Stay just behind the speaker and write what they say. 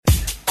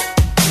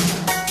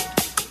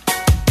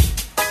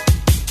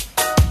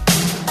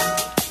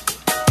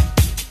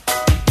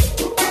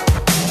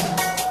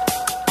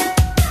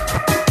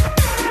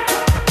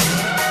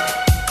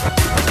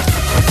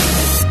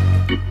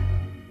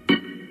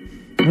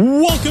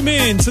Welcome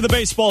in to the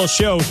baseball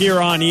show here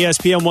on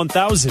ESPN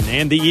 1000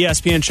 and the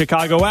ESPN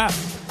Chicago app.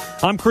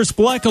 I'm Chris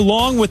Bleck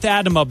along with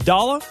Adam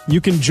Abdallah. You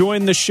can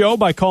join the show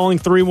by calling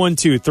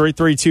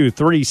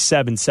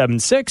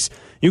 312-332-3776.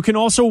 You can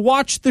also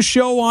watch the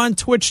show on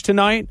Twitch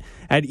tonight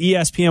at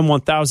ESPN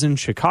 1000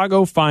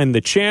 Chicago. Find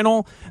the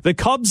channel. The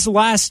Cubs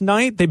last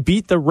night, they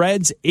beat the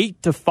Reds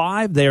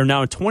 8-5. They are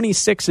now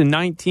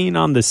 26-19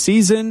 on the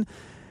season.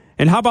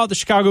 And how about the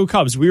Chicago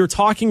Cubs? We were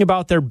talking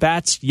about their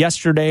bats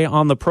yesterday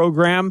on the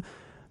program.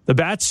 The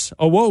bats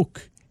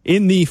awoke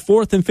in the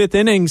fourth and fifth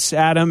innings,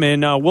 Adam,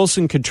 and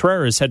Wilson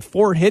Contreras had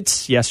 4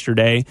 hits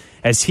yesterday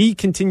as he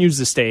continues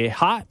to stay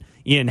hot.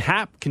 Ian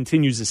Happ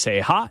continues to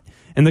stay hot.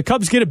 And the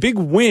Cubs get a big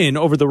win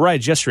over the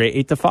Reds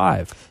yesterday,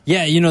 8-5.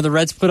 Yeah, you know, the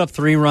Reds put up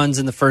 3 runs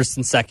in the first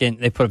and second.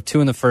 They put up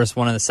 2 in the first,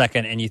 1 in the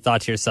second, and you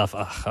thought to yourself,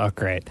 oh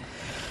great.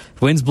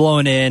 Wind's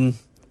blowing in.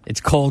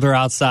 It's colder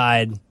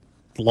outside.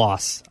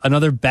 Loss.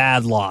 Another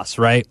bad loss,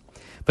 right?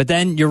 But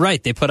then you're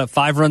right. They put up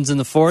 5 runs in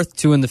the fourth,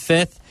 2 in the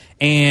fifth,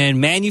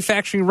 and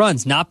manufacturing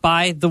runs, not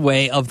by the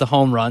way of the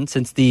home run,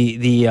 since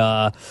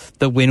the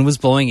wind was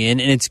blowing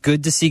in. And it's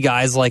good to see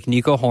guys like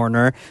Nico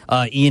Horner,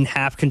 Ian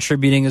Happ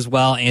contributing as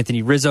well,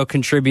 Anthony Rizzo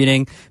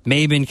contributing,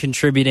 Maben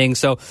contributing.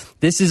 So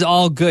this is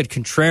all good.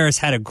 Contreras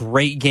had a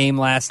great game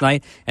last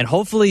night, and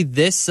hopefully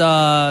this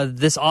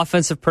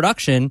offensive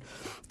production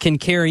can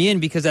carry in,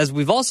 because as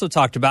we've also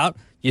talked about,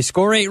 you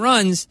score 8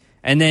 runs,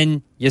 and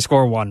then you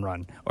score 1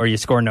 run, or you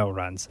score no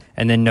runs,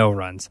 and then no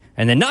runs,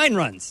 and then 9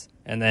 runs,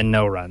 and then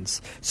no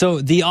runs. So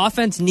the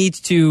offense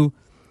needs to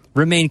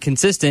remain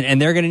consistent,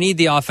 and they're going to need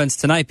the offense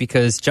tonight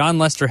because John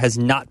Lester has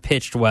not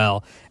pitched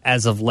well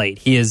as of late.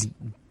 He has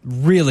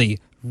really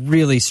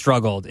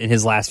struggled in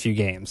his last few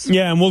games.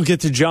 Yeah, and we'll get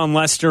to John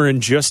Lester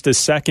in just a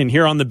second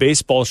here on the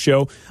baseball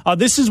show.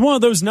 This is one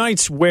of those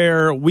nights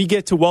where we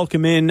get to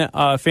welcome in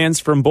fans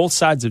from both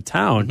sides of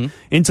town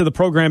into the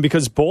program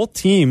because both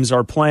teams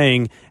are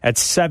playing at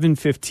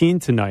 7:15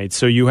 tonight.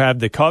 So you have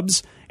the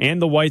Cubs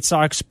and the White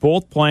Sox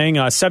both playing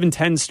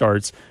 7:10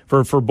 starts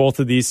for both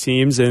of these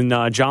teams, and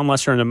John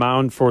Lester on the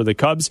mound for the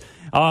Cubs.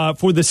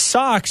 For the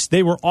Sox,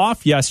 they were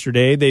off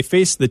yesterday. They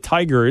faced the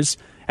Tigers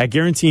at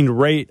Guaranteed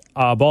Rate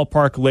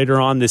Ballpark later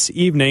on this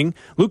evening.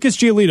 Lucas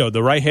Giolito,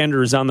 the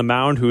right-hander, is on the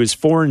mound, who is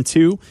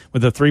 4-2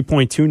 with a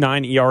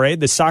 3.29 ERA.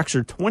 The Sox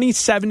are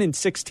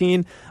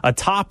 27-16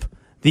 atop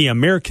the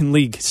American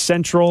League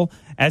Central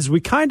as we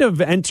kind of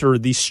enter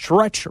the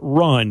stretch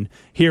run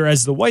here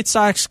as the White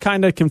Sox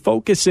kind of can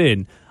focus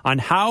in on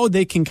how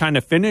they can kind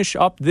of finish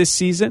up this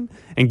season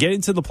and get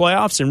into the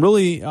playoffs and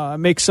really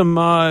make some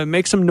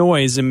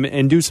noise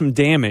and do some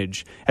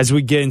damage as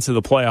we get into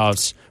the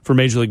playoffs for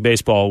Major League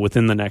Baseball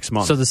within the next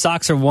month. So the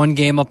Sox are 1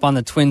 game up on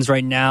the Twins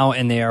right now,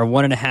 and they are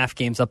 1.5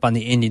 games up on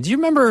the Indians. Do you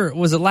remember,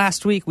 was it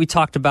last week we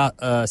talked about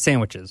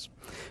sandwiches?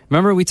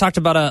 Remember, we talked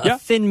about a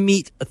thin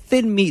meat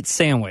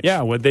sandwich.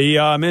 Yeah, with the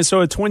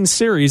Minnesota Twins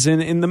series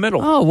in the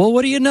middle. Oh, well,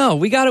 what do you know?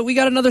 We got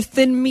another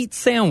thin meat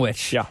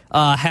sandwich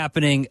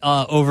happening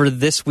over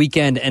this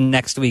weekend and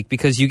next week,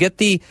 because you get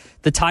the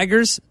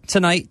Tigers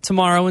tonight,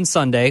 tomorrow, and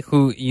Sunday,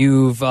 who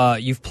you've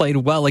played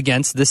well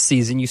against this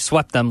season. You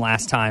swept them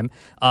last time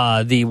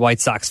the White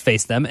Sox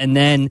faced them, and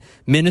then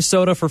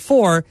Minnesota for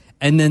 4,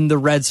 and then the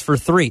Reds for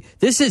 3.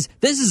 This is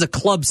a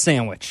club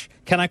sandwich.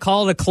 Can I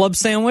call it a club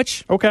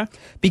sandwich? Okay.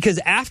 Because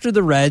after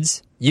the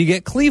Reds, you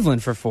get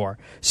Cleveland for 4.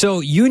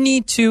 So you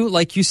need to,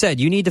 like you said,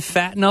 you need to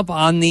fatten up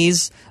on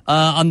these,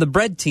 on the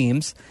bread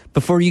teams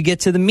before you get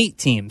to the meat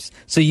teams.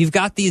 So you've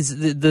got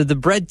the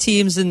bread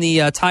teams and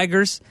the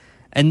Tigers,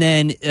 and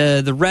then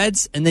the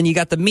Reds, and then you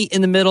got the meat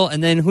in the middle,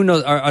 and then who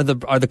knows? Are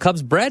the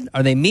Cubs bread?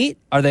 Are they meat?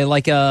 Are they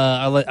like a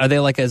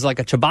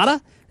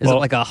ciabatta? Is it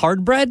like a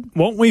hard bread?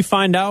 Won't we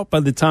find out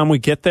by the time we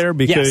get there?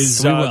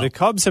 Because yes, the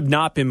Cubs have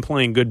not been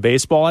playing good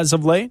baseball as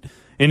of late.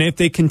 And if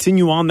they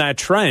continue on that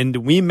trend,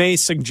 we may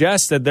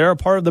suggest that they're a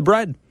part of the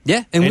bread.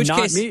 Yeah, in which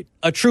case, meat.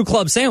 A true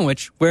club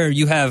sandwich where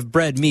you have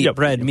bread, meat,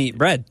 meat,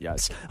 bread.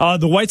 Yes.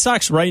 The White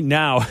Sox right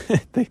now,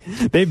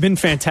 they've been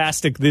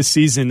fantastic this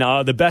season.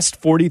 The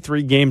best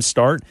 43-game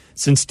start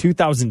since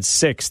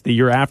 2006, the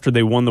year after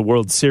they won the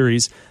World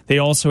Series. They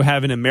also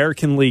have an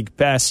American League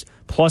best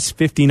plus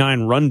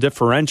 59 run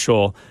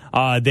differential.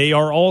 They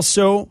are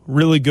also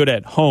really good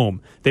at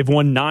home. They've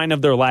won 9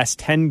 of their last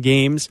 10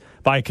 games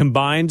by a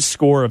combined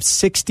score of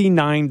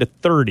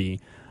 69-30.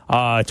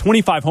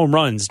 25 home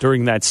runs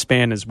during that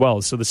span as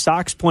well. So the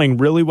Sox playing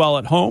really well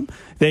at home.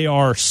 They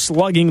are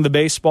slugging the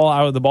baseball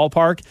out of the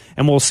ballpark,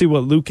 and we'll see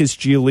what Lucas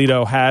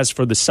Giolito has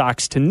for the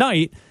Sox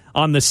tonight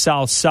on the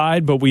south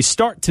side. But we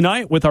start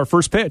tonight with our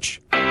first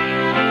pitch.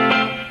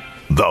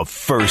 The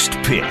first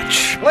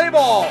pitch. Play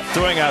ball.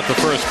 Throwing out the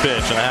first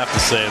pitch, and I have to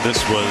say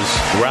this was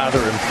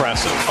rather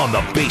impressive. On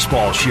the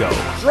baseball show.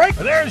 Strike.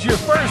 There's your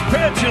first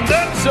pitch and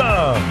then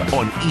some.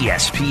 On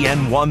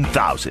ESPN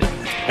 1000.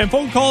 And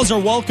phone calls are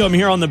welcome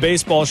here on the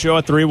baseball show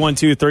at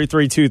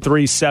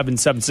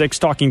 312-332-3776.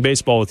 Talking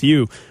baseball with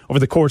you over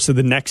the course of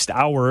the next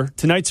hour.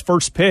 Tonight's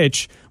first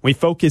pitch, we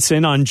focus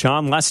in on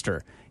John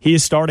Lester. He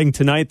is starting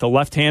tonight, the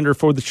left-hander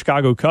for the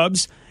Chicago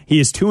Cubs. He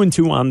is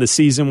 2-2 on the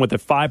season with a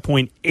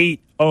 5.80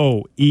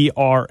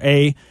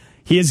 ERA.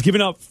 He has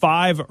given up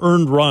 5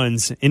 earned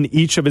runs in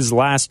each of his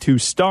last 2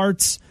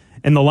 starts.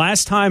 And the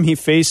last time he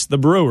faced the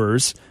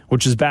Brewers,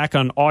 which is back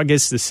on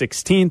August the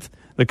 16th,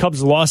 the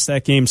Cubs lost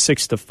that game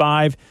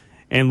 6-5.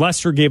 And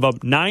Lester gave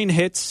up 9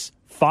 hits,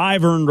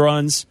 5 earned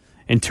runs,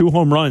 and 2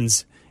 home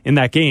runs in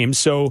that game.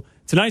 So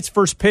tonight's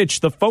first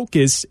pitch, the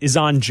focus is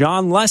on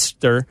Jon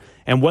Lester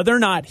and whether or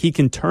not he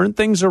can turn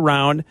things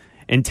around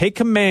and take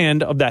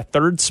command of that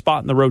third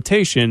spot in the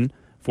rotation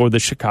for the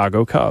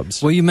Chicago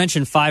Cubs. Well, you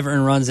mentioned 5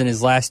 earned runs in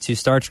his last 2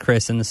 starts,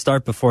 Chris, and the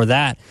start before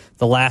that,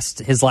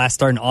 his last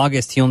start in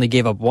August, he only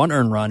gave up 1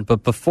 earned run.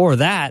 But before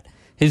that,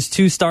 his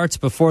 2 starts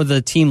before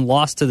the team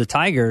lost to the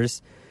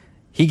Tigers,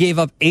 he gave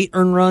up 8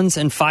 earned runs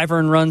and 5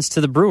 earned runs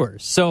to the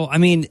Brewers. So, I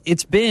mean,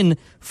 it's been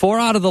 4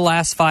 out of the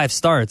last 5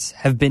 starts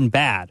have been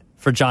bad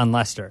for Jon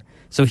Lester.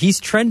 So he's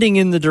trending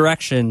in the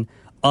direction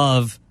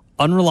of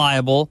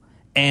unreliable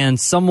and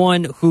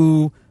someone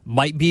who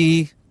might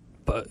be,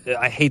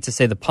 I hate to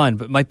say the pun,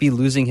 but might be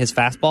losing his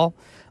fastball.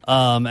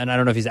 And I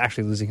don't know if he's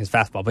actually losing his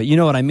fastball, but you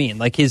know what I mean.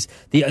 Like is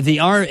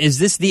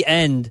this the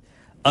end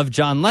of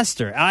Jon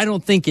Lester? I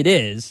don't think it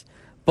is.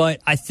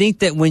 But I think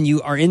that when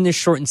you are in this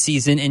shortened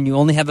season and you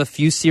only have a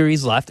few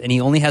series left and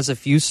he only has a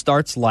few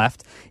starts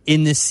left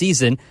in this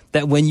season,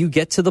 that when you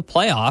get to the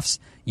playoffs,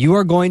 you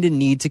are going to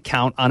need to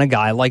count on a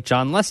guy like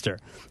Jon Lester.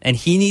 And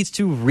he needs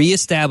to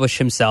reestablish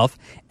himself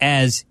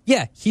as,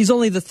 he's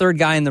only the 3rd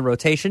guy in the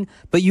rotation,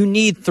 but you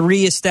need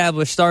 3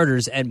 established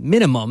starters at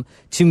minimum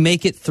to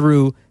make it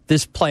through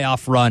this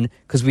playoff run,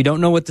 because we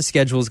don't know what the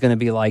schedule is going to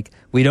be like.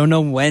 We don't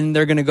know when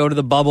they're going to go to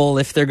the bubble,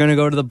 if they're going to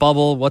go to the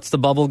bubble, what's the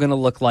bubble going to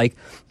look like.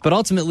 But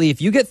ultimately,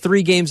 if you get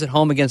 3 games at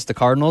home against the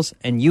Cardinals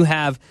and you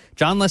have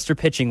Jon Lester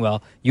pitching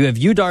well, you have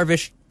Yu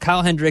Darvish,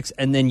 Kyle Hendricks,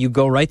 and then you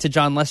go right to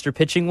Jon Lester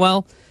pitching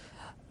well,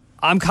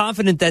 I'm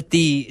confident that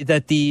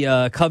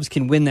the Cubs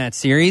can win that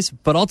series,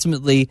 but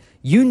ultimately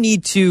you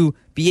need to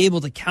be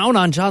able to count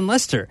on Jon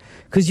Lester,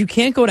 because you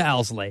can't go to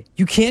Alzolay,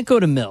 you can't go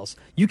to Mills,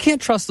 you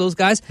can't trust those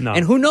guys,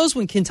 and who knows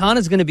when Quintana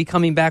is going to be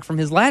coming back from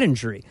his lat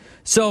injury.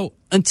 So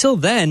until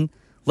then,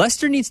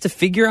 Lester needs to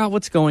figure out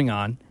what's going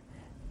on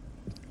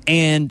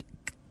and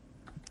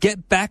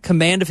get back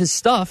command of his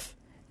stuff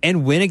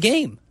and win a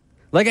game.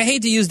 Like, I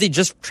hate to use the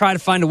just try to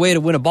find a way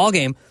to win a ball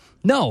game.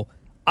 No.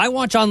 I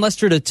want Jon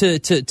Lester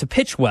to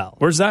pitch well.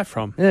 Where's that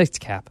from? It's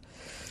Cap.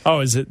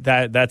 Oh, is it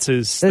that's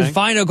his thing?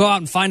 Go out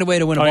and find a way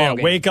to win a ball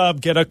game. Wake up,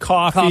 get a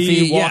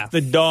coffee, walk the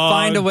dog.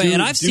 Find a way.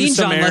 And I've seen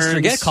Jon Lester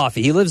get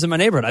coffee. He lives in my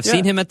neighborhood. I've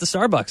seen him at the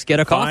Starbucks get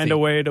a coffee. Find a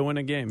way to win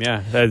a game.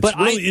 Yeah, that's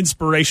really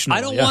inspirational.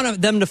 I don't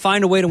want them to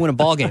find a way to win a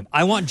ball game.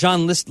 I want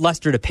Jon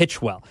Lester to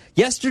pitch well.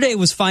 Yesterday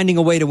was finding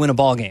a way to win a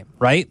ball game,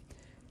 right?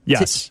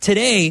 Yes.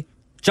 Today,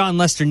 Jon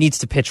Lester needs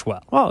to pitch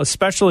well. Well,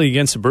 especially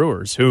against the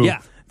Brewers, who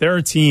they're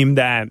a team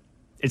that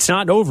it's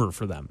not over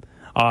for them.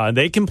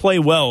 They can play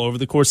well over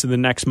the course of the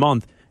next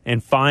month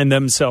and find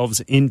themselves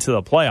into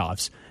the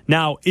playoffs.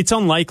 Now, it's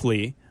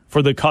unlikely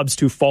for the Cubs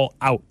to fall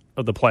out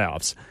of the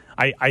playoffs.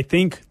 I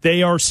think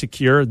they are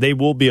secure. They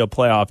will be a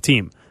playoff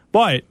team.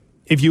 But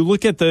if you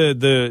look at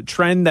the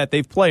trend that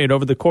they've played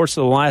over the course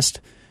of the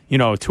last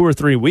 2 or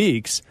 3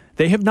 weeks,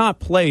 they have not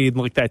played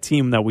like that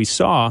team that we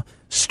saw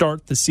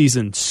start the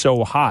season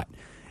so hot.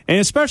 And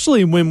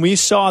especially when we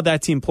saw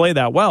that team play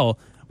that well,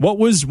 what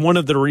was one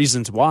of the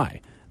reasons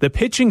why? The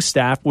pitching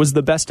staff was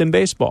the best in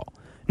baseball,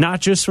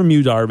 not just from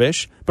Yu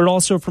Darvish, but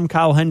also from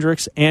Kyle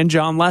Hendricks and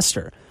Jon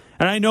Lester.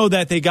 And I know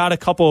that they got a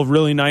couple of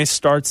really nice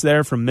starts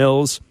there from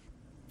Mills.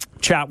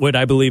 Chatwood,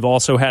 I believe,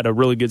 also had a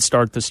really good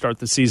start to start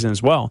the season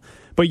as well.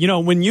 But,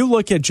 when you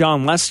look at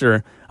Jon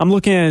Lester, I'm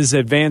looking at his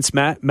advanced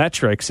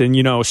metrics, and,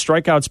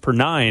 strikeouts per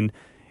 9,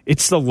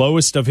 it's the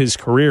lowest of his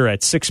career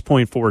at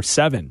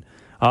 6.47.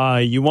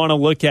 You want to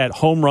look at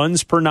home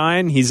runs per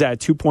 9, he's at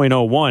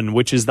 2.01,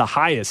 which is the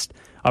highest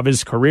of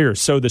his career.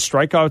 So the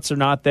strikeouts are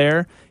not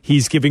there.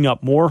 He's giving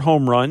up more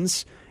home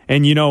runs.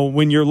 And,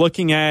 when you're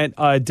looking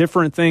at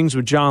different things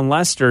with Jon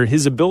Lester,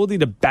 his ability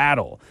to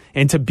battle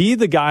and to be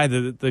the guy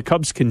that the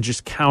Cubs can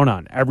just count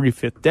on every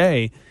 5th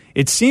day,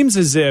 it seems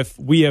as if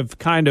we have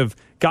kind of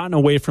gotten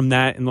away from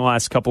that in the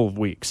last couple of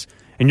weeks.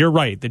 And you're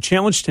right. The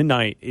challenge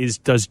tonight is,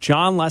 does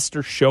Jon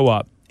Lester show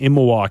up in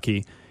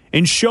Milwaukee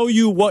and show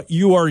you what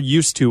you are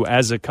used to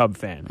as a Cub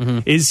fan? Mm-hmm.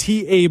 Is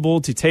he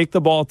able to take the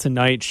ball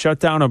tonight, shut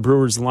down a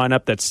Brewers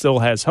lineup that still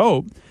has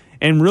hope,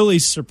 and really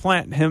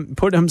supplant him,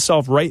 put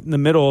himself right in the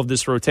middle of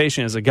this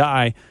rotation as a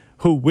guy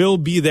who will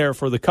be there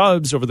for the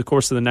Cubs over the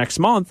course of the next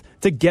month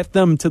to get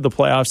them to the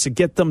playoffs, to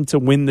get them to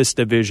win this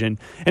division,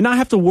 and not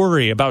have to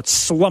worry about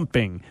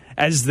slumping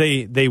as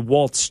they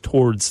waltz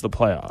towards the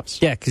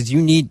playoffs? Yeah, because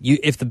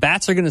if the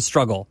bats are going to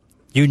struggle,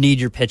 you need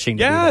your pitching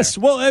to be there.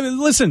 Well,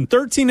 listen,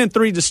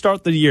 13-3 to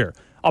start the year.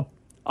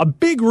 A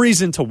big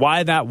reason to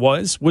why that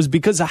was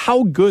because of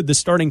how good the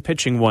starting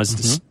pitching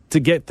was to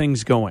get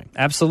things going.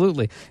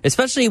 Absolutely.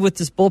 Especially with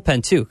this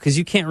bullpen, too, because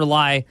you can't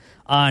rely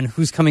on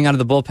who's coming out of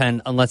the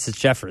bullpen unless it's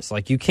Jeffress.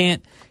 Like, you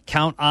can't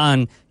count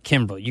on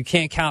Kimbrel. You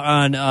can't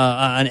count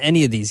on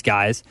any of these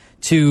guys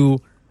to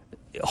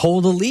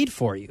hold a lead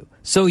for you.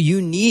 So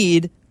you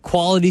need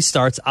quality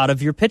starts out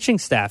of your pitching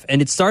staff.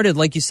 And it started,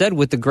 like you said,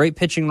 with the great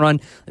pitching run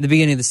at the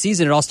beginning of the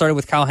season. It all started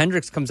with Kyle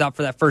Hendricks comes out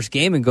for that first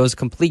game and goes a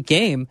complete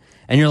game.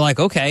 And you're like,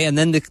 okay. And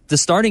then the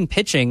starting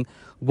pitching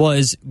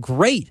was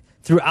great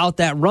throughout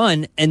that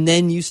run. And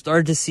then you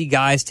started to see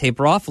guys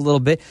taper off a little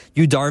bit.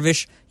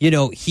 Darvish,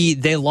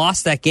 they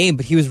lost that game,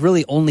 but he was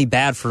really only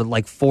bad for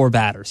like 4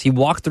 batters. He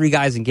walked 3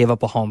 guys and gave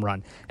up a home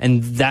run.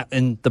 And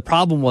the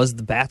problem was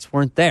the bats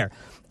weren't there.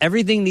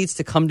 Everything needs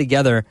to come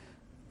together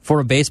for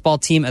a baseball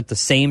team at the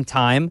same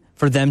time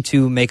for them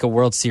to make a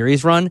World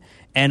Series run.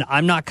 And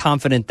I'm not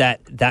confident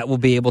that will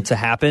be able to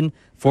happen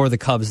for the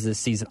Cubs this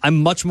season.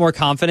 I'm much more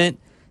confident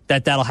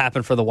that that'll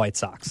happen for the White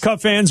Sox. Cub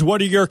fans, what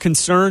are your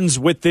concerns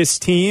with this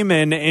team?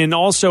 And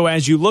also,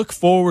 as you look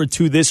forward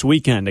to this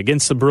weekend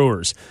against the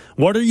Brewers,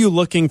 what are you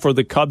looking for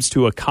the Cubs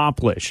to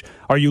accomplish?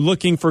 Are you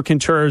looking for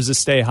Contreras to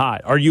stay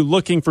hot? Are you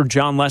looking for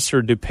John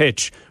Lester to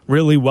pitch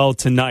really well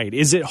tonight?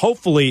 Is it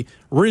hopefully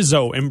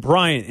Rizzo and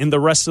Bryant and the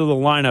rest of the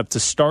lineup to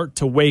start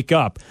to wake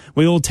up?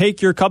 We will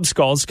take your Cubs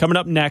calls coming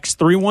up next,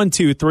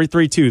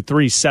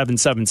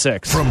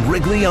 312-332-3776. From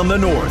Wrigley on the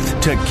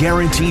north to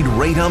Guaranteed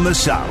Rate on the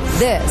south.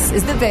 This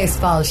is The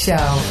Baseball Show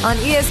on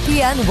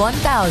ESPN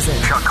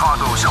 1000.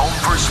 Chicago's home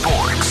for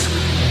sports.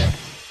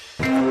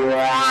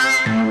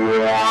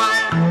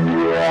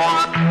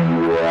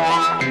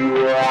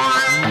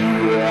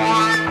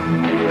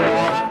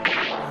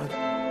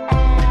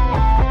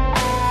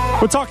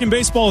 We're talking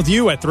baseball with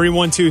you at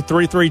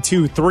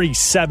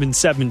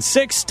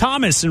 312-332-3776.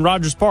 Thomas in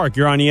Rogers Park,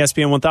 you're on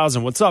ESPN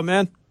 1000. What's up,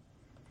 man?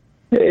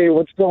 Hey,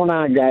 what's going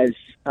on, guys?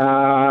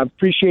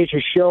 Appreciate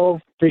your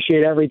show.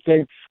 Appreciate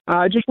everything.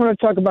 I just want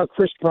to talk about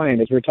Chris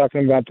Bryant as we're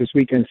talking about this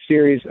weekend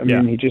series. I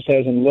mean, he just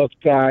hasn't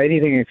looked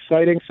anything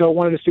exciting. So I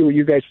wanted to see what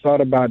you guys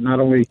thought about not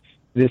only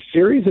this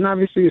series and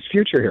obviously his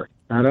future here.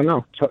 I don't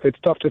know. It's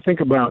tough to think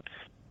about,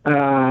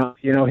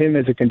 him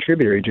as a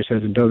contributor. He just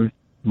hasn't done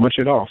much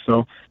at all.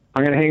 So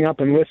I'm going to hang up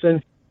and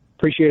listen.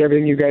 Appreciate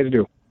everything you guys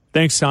do.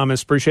 Thanks,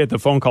 Thomas. Appreciate the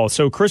phone call.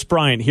 So Chris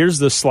Bryant, here's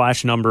the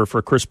slash number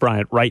for Chris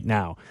Bryant right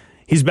now.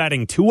 He's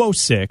batting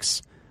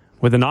 .206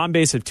 with an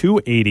on-base of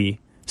 .280,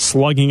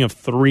 slugging of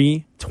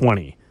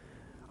 .320.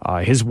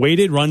 His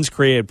weighted runs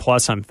created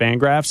plus on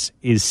Fangraphs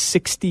is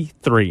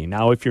 63.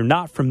 Now, if you're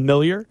not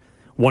familiar,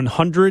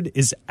 100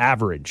 is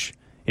average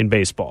in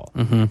baseball.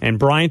 And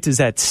Bryant is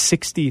at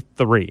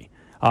 63.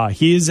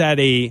 He is at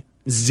a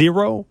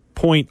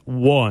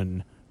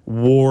 0.1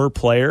 WAR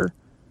player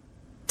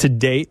to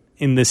date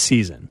in this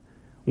season,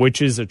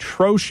 which is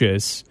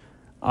atrocious.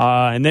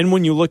 And then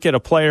when you look at a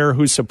player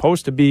who's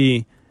supposed to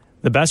be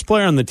the best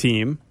player on the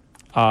team,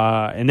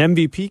 an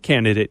MVP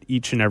candidate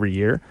each and every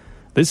year,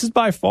 this is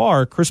by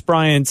far Chris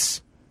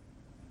Bryant's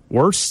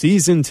worst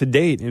season to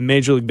date in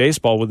Major League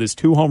Baseball with his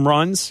 2 home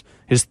runs,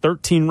 his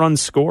 13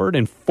 runs scored,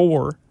 and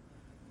 4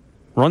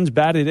 runs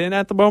batted in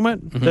at the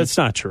moment. That's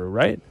not true,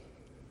 right?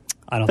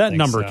 I don't that think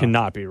number so.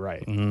 Cannot be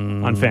right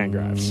on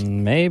Fangraphs.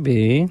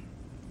 Maybe.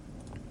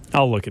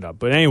 I'll look it up.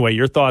 But anyway,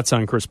 your thoughts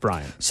on Chris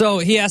Bryant? So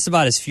he asked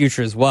about his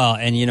future as well,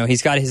 and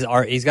he's got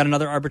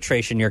another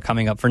arbitration year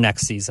coming up for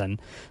next season.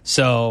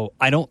 So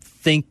I don't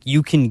think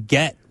you can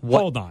get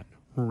what. Hold on,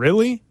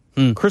 really?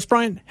 Chris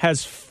Bryant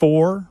has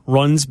 4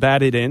 runs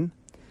batted in.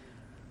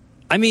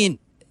 I mean,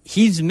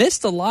 he's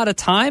missed a lot of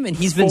time, and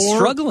he's been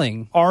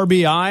struggling.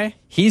 RBI.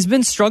 He's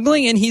been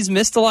struggling, and he's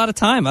missed a lot of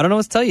time. I don't know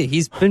what to tell you.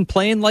 He's been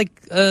playing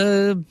like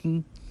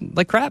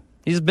crap.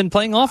 He's been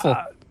playing awful.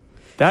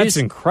 That's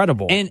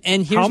incredible. And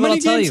here's how what many I'll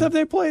tell games you. have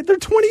they played? They're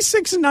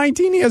 26-19.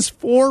 He has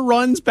 4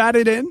 runs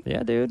batted in.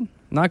 Yeah, dude,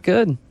 not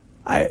good.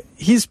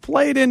 He's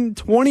played in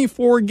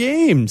 24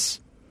 games.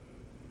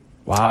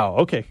 Wow.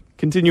 Okay,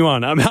 continue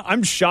on.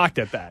 I'm shocked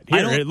at that.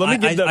 Here, let me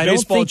get the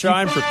baseball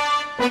chime for.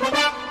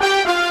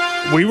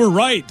 We were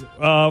right.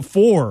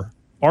 4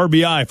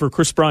 RBI for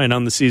Chris Bryant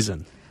on the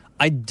season.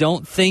 I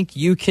don't think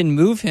you can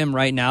move him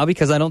right now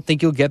because I don't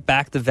think you'll get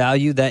back the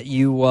value that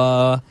you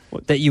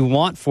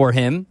want for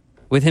him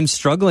with him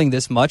struggling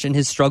this much and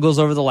his struggles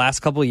over the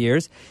last couple of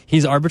years.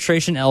 He's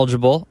arbitration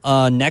eligible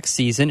next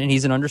season, and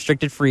he's an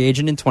unrestricted free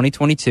agent in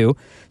 2022.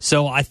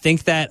 So I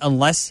think that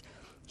unless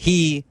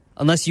you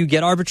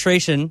get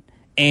arbitration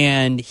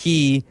and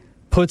he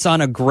puts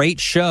on a great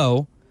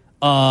show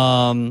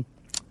in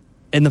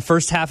the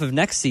first half of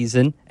next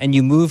season and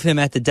you move him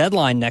at the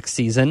deadline next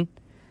season,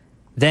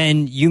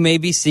 then you may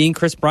be seeing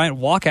Chris Bryant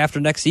walk after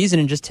next season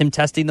and just him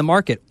testing the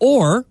market.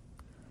 Or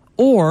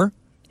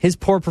his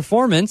poor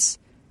performance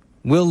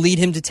will lead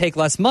him to take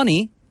less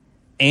money.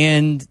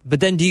 But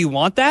then do you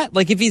want that?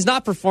 Like, if he's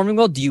not performing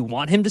well, do you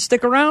want him to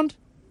stick around?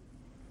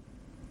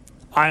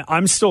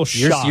 I'm still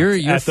shocked.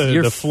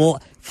 You're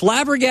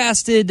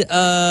flabbergasted,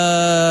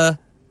 to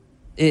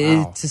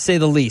say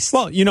the least.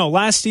 Well,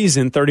 last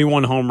season,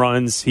 31 home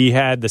runs. He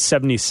had the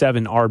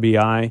 77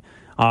 RBI.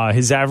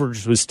 His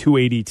average was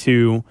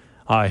 282.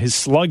 His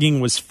slugging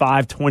was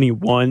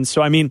 521.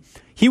 So, I mean,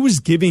 he was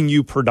giving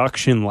you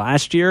production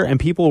last year, and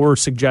people were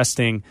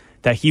suggesting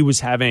that he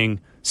was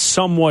having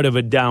somewhat of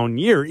a down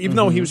year, even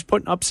though he was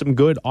putting up some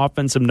good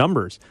offensive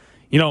numbers.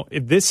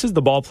 if this is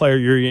the ball player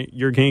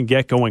you're going to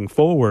get going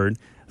forward,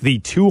 the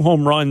 2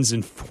 home runs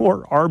and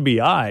 4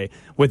 RBI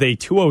with a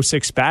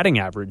 206 batting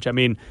average. I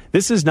mean,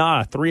 this is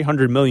not a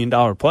 $300 million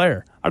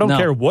player. I don't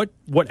care what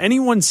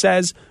anyone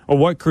says or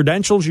what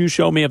credentials you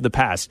show me of the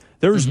past.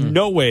 There's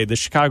no way the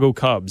Chicago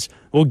Cubs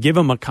will give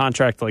him a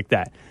contract like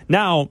that.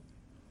 Now,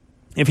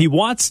 if he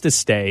wants to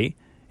stay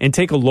and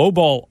take a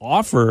lowball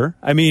offer,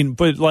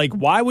 but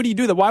why would he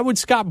do that? Why would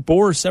Scott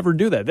Boras ever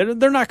do that?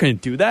 They're not going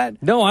to do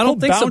that. No, I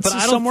don't think so. But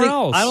I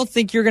don't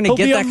think you're going to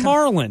get that. He'll be a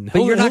Marlin.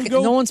 But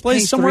no one's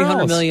paying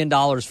 $300 million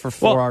for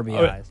 4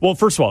 RBIs. Well,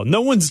 first of all,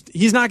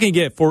 he's not going to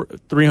get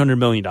 $300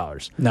 million.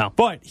 No.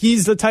 But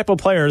he's the type of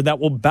player that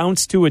will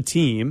bounce to a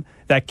team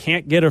that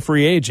can't get a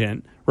free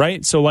agent,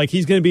 right? So,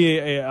 he's going to be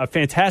a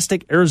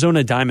fantastic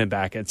Arizona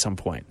Diamondback at some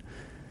point.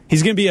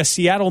 He's going to be a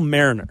Seattle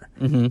Mariner.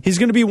 He's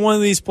going to be one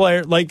of these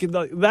players.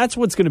 That's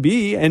what's going to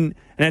be. And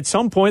at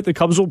some point, the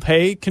Cubs will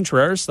pay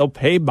Contreras. They'll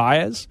pay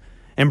Baez.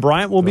 And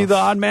Bryant will be the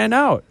odd man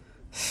out.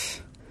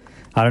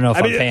 I don't know if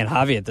I'm paying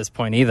Javi at this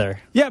point either.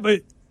 Yeah,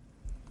 but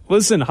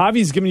listen,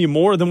 Javi's giving you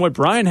more than what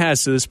Bryant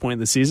has to this point in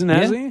the season,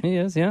 has he? He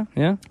is, yeah.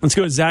 Let's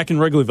go to Zach in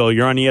Wrigleyville.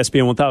 You're on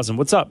ESPN 1000.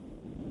 What's up?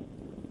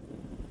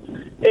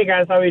 Hey,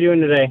 guys. How are you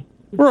doing today?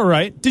 We're all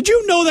right. Did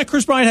you know that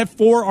Chris Bryant had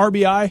 4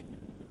 RBI?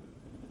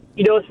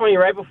 It's funny.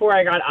 Right before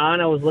I got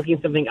on, I was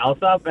looking something else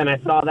up, and I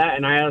saw that,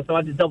 and I also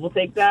had to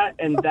double-take that,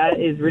 and that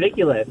is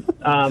ridiculous.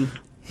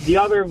 The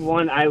other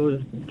one I was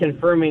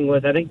confirming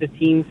was I think the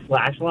team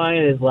slash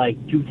line is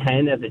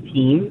 210 as a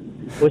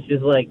team, which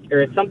is or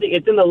it's something.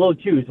 It's in the low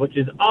 2s, which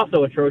is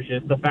also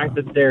atrocious. The fact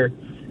that they're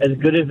as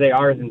good as they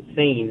are is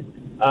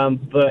insane.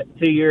 But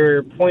to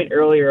your point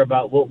earlier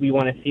about what we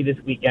want to see this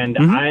weekend,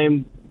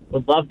 I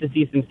would love to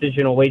see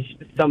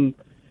some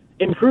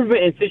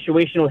improvement in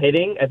situational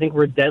hitting. I think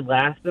we're dead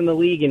last in the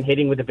league in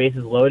hitting with the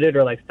bases loaded,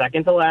 or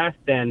second to last.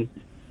 And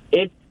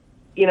it's,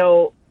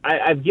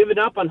 I've given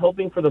up on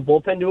hoping for the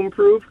bullpen to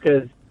improve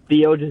because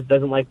Theo just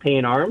doesn't like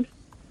paying arms.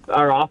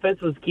 Our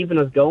offense was keeping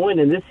us going,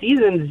 and this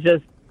season is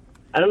just,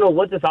 I don't know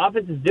what this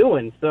offense is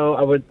doing. So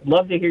I would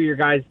love to hear your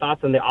guys'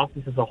 thoughts on the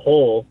offense as a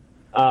whole.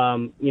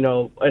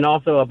 And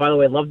also, by the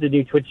way, love the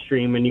new Twitch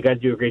stream, and you guys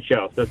do a great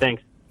show. So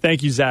thanks.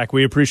 Thank you, Zach.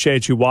 We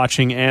appreciate you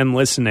watching and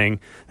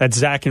listening. That's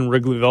Zach in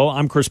Wrigleyville.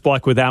 I'm Chris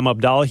Bleck with Am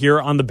Abdallah here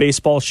on the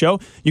Baseball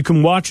Show. You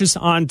can watch us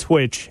on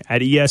Twitch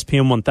at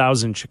ESPN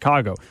 1000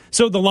 Chicago.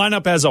 So the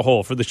lineup as a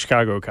whole for the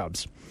Chicago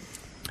Cubs.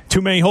 Too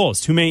many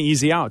holes, too many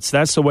easy outs.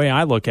 That's the way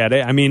I look at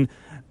it.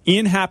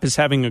 Ian Happ is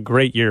having a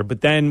great year,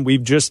 but then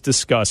we've just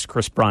discussed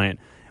Chris Bryant.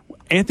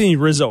 Anthony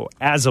Rizzo,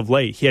 as of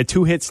late, he had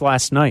 2 hits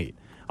last night.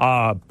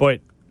 But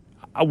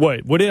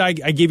what did I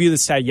give you the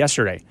stat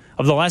yesterday?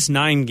 Of the last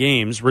 9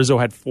 games, Rizzo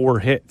had 4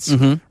 hits,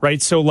 right?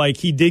 So,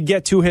 he did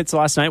get 2 hits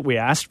last night. We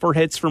asked for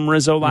hits from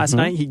Rizzo last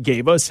night. He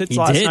gave us hits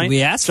last night.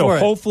 We asked for it.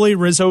 So, hopefully,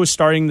 Rizzo is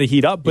starting to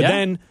heat up. But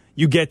then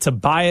you get to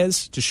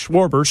Baez, to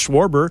Schwarber.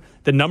 Schwarber,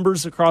 the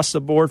numbers across the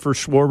board for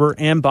Schwarber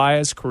and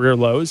Baez, career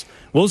lows.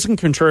 Wilson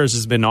Contreras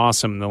has been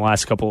awesome in the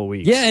last couple of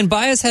weeks. Yeah, and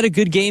Baez had a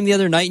good game the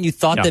other night, and you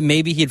thought that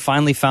maybe he had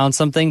finally found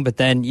something, but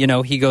then,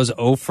 he goes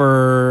 0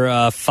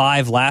 for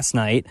 5 last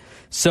night.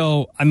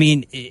 So,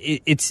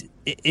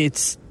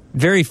 it's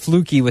very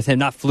fluky with him.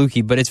 Not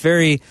fluky, but it's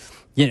very,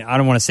 I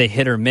don't want to say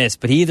hit or miss,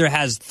 but he either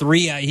has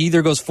 3, he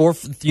either goes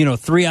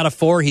 3 out of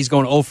 4, he's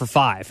going 0 for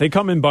 5. They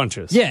come in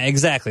bunches. Yeah,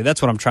 exactly.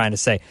 That's what I'm trying to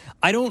say.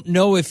 I don't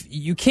know if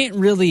you can't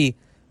really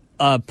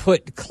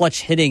put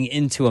clutch hitting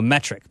into a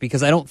metric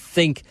because I don't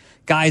think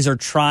guys are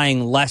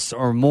trying less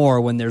or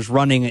more when there's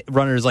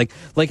runners like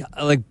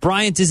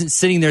Bryant isn't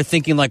sitting there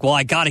thinking well,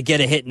 I got to get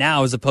a hit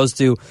now as opposed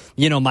to,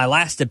 my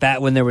last at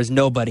bat when there was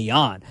nobody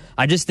on.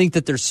 I just think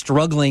that they're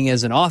struggling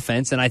as an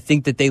offense, and I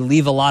think that they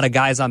leave a lot of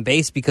guys on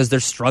base because they're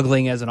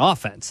struggling as an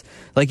offense.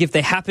 If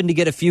they happen to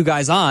get a few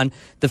guys on,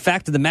 the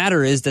fact of the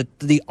matter is that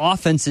the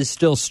offense is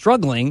still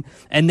struggling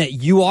and that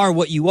you are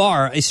what you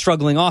are, a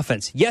struggling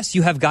offense. Yes,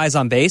 you have guys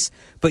on base,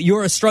 but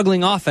you're a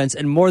struggling offense,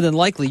 and more than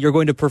likely you're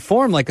going to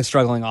perform like a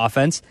struggling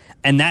offense,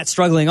 and that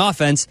struggling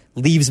offense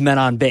leaves men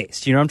on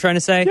base. Do you know what I'm trying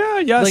to say? Yeah,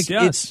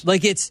 yes.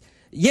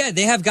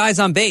 They have guys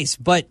on base,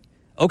 but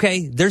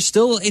okay, they're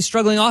still a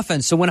struggling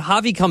offense. So when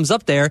Javi comes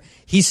up there,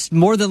 he's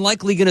more than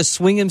likely going to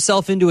swing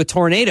himself into a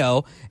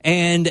tornado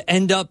and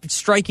end up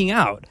striking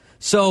out.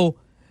 So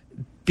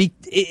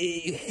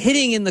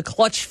hitting in the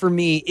clutch for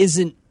me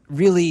isn't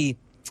really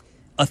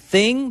a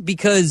thing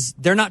because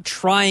they're not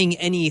trying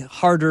any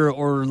harder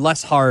or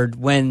less hard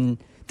when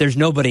there's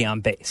nobody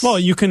on base. Well,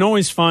 you can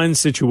always find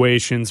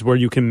situations where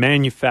you can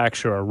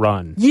manufacture a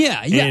run.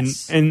 Yeah,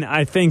 yes. And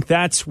I think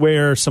that's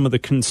where some of the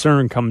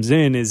concern comes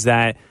in is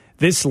that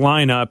this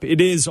lineup,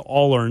 it is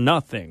all or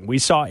nothing. We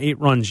saw 8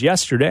 runs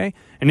yesterday,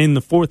 and in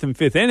the 4th and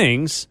 5th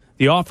innings,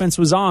 the offense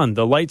was on.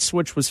 The light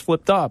switch was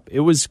flipped up.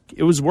 It was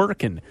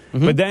working.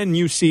 But then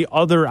you see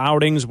other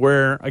outings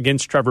where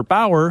against Trevor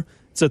Bauer,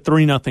 it's a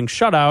 3-0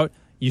 shutout.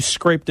 You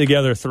scrape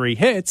together 3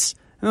 hits,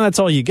 and that's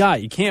all you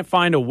got. You can't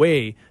find a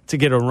way to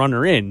get a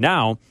runner in.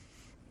 Now,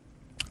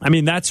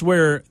 that's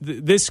where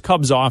this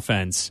Cubs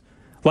offense,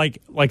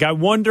 Like I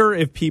wonder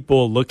if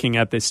people looking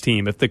at this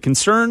team, if the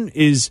concern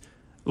is,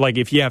 like,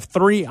 if you have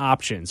three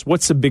options,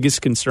 what's the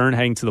biggest concern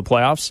heading to the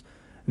playoffs?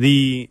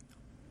 The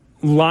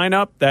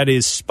lineup that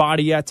is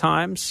spotty at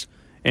times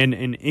and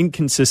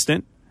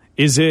inconsistent?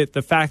 Is it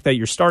the fact that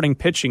your starting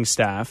pitching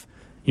staff,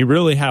 you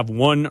really have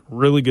one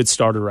really good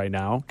starter right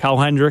now, Kyle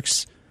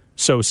Hendricks,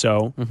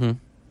 so-so,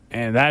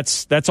 and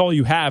that's all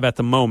you have at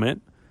the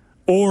moment?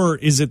 Or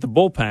is it the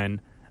bullpen?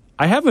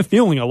 I have a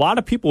feeling a lot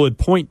of people would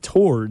point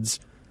towards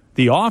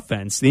the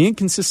offense, the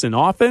inconsistent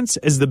offense,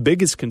 as the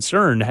biggest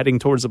concern heading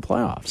towards the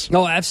playoffs.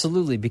 No,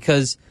 absolutely,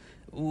 because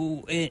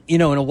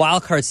in a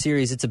wild card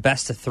series, it's a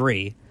best of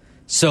three.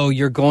 So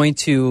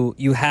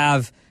you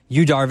have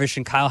Yu Darvish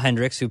and Kyle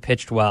Hendricks, who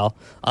pitched well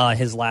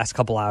his last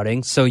couple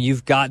outings. So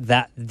you've got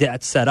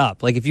that set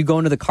up. Like, if you go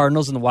into the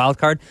Cardinals in the wild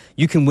card,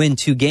 you can win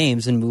 2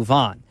 games and move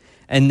on.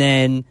 And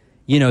then,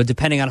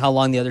 depending on how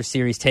long the other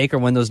series take or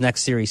when those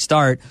next series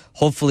start,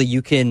 hopefully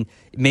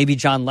maybe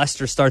John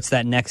Lester starts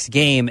that next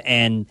game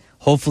and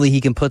hopefully he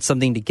can put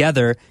something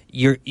together.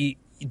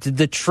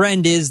 The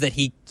trend is that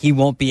he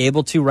won't be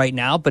able to right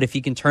now, but if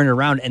he can turn it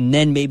around and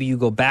then maybe you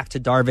go back to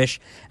Darvish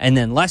and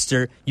then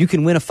Lester, you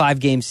can win a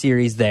 5-game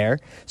series there.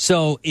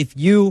 So if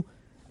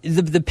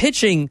the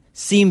pitching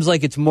seems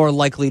like it's more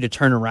likely to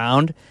turn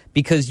around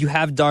because you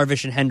have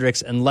Darvish and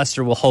Hendricks, and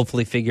Lester will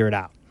hopefully figure it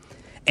out.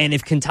 And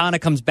if Quintana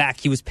comes back,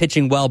 he was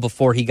pitching well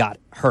before he got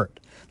hurt.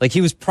 Like,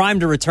 he was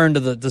primed to return to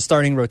the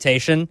starting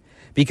rotation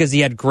because he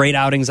had great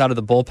outings out of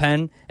the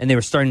bullpen and they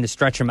were starting to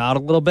stretch him out a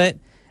little bit,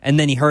 and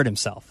then he hurt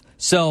himself.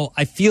 So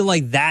I feel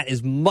like that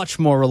is much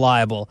more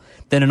reliable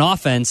than an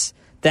offense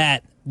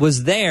that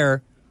was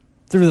there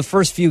through the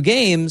first few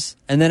games,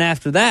 and then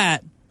after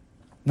that,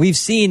 we've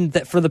seen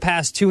that for the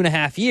past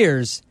 2.5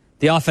 years,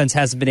 the offense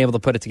hasn't been able to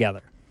put it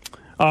together.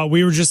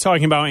 We were just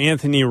talking about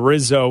Anthony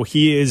Rizzo.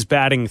 He is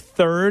batting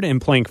third and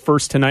playing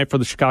first tonight for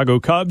the Chicago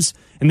Cubs.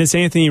 And this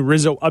Anthony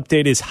Rizzo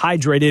update is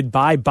hydrated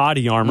by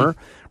Body Armor.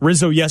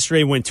 Rizzo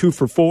yesterday went 2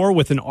 for 4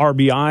 with an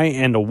RBI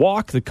and a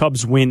walk. The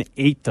Cubs win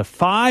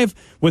 8-5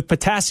 with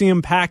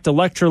potassium-packed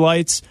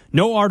electrolytes,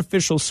 no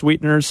artificial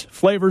sweeteners,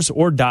 flavors,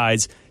 or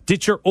dyes.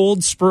 Ditch your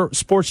old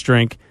sports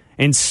drink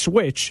and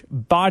switch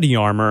Body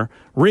Armor.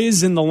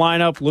 Riz in the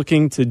lineup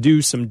looking to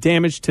do some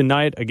damage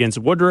tonight against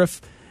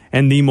Woodruff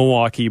and the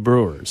Milwaukee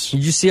Brewers.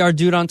 Did you see our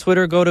dude on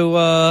Twitter go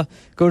to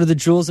the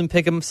Jewels and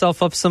pick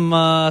himself up some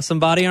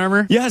Body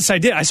Armor? Yes, I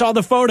did. I saw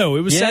the photo. It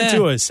was sent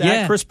to us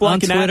at Chris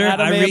Black and at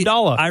Adam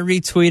Abdallah. I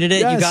retweeted it.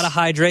 Yes. You got to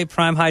hydrate,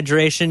 prime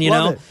hydration.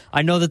 Love it.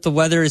 I know that the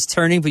weather is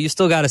turning, but you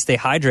still got to stay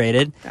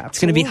hydrated. Absolutely. It's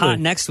going to be hot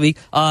next week.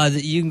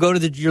 You can go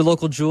to your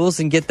local Jewels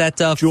and get that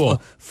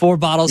Jewel. 4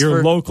 bottles.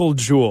 Your local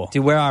Jewel.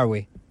 Dude, where are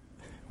we?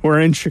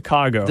 We're in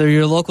Chicago. They're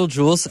your local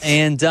Jewels,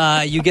 and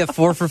you get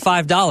 4 for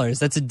 $5.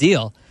 That's a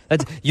deal.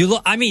 You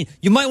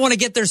might want to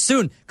get there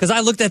soon because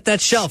I looked at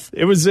that shelf.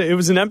 It was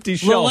an empty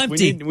shelf. Little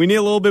empty. We need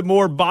a little bit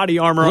more Body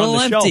Armor on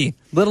the shelf.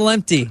 Little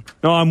empty.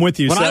 No, I'm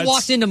with you. When I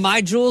walked into my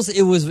Jewels,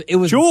 it was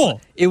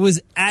Jewel. It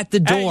was at the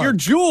door. At your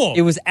Jewel.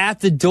 It was at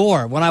the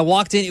door. When I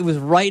walked in, it was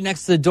right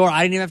next to the door.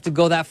 I didn't even have to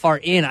go that far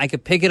in. I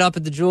could pick it up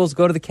at the Jewels,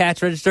 go to the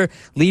cash register,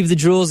 leave the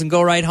Jewels, and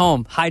go right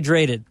home,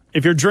 hydrated.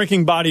 If you're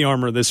drinking Body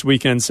Armor this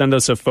weekend, send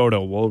us a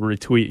photo. We'll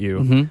retweet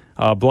you.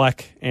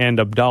 Black and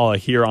Abdallah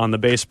here on the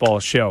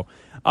Baseball Show.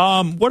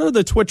 What are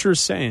the Twitchers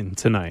saying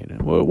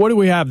tonight? What do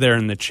we have there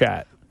in the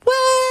chat?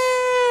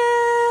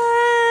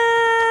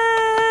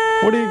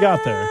 What do you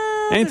got there?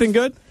 Anything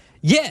good?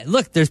 Yeah,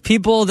 look, there's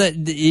people that,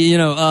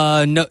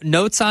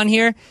 Notes on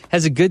here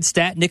has a good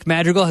stat. Nick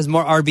Madrigal has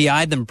more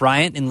RBI than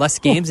Bryant in less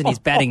games, and he's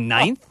batting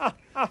 9th.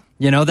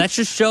 That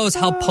just shows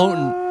how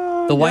potent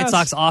the White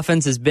Sox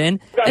offense has been.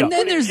 And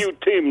then there's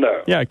cute team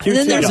now. Yeah, cute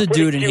and then team. there's a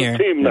dude in here.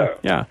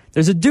 Yeah.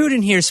 There's a dude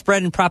in here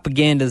spreading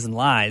propagandas and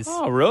lies.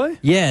 Oh, really?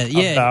 Yeah.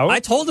 About? I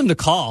told him to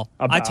call.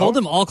 About? I told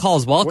him all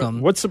calls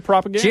welcome. What's the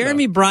propaganda?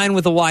 Jeremy Bryan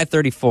with a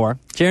Y34.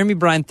 Jeremy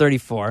Bryan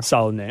 34.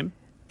 Solid name.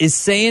 Is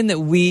saying that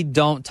we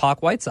don't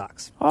talk White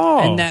Sox. Oh.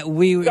 And that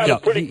we Got a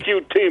pretty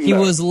cute team He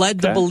now. was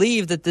led to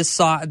believe that this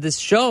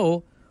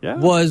show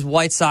was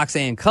White Sox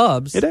and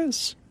Cubs. It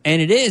is. And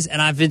it is,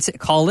 and I've been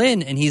call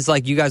in, and he's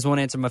like, "You guys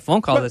won't answer my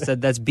phone call." I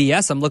said, "That's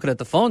BS." I'm looking at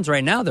the phones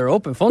right now; they're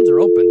open. Phones are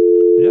open.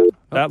 Yeah,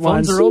 that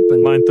phones are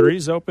open. Line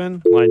 3's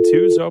open. Line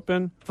 2's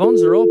open.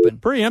 Phones are open.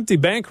 Pretty empty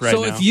bank right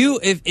now. So if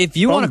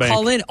you want to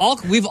call in,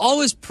 we've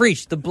always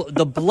preached the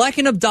Black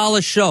and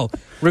Abdallah show,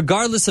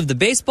 regardless of the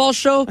baseball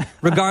show,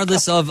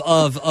 regardless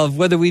of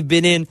whether we've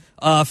been in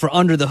for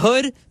Under the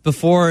Hood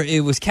before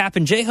it was Cap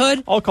and J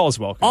Hood. All calls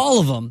welcome. All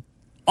of them.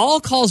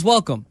 All calls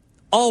welcome.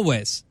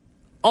 Always.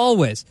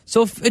 Always.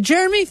 So,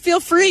 Jeremy, feel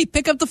free.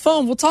 Pick up the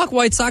phone. We'll talk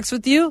White Sox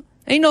with you.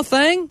 Ain't no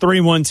thing.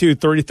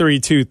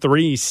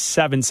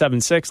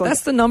 312-332-3776.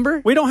 That's the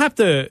number. We don't have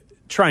to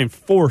try and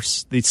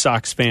force the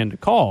Sox fan to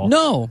call.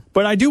 No.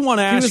 But I do want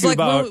to ask you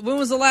about... When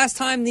was the last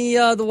time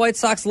the White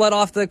Sox let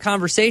off the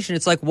conversation?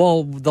 It's like,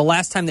 well, the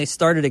last time they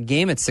started a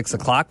game at 6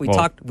 o'clock, we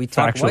talked White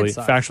Sox.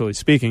 Factually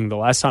speaking, the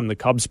last time the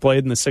Cubs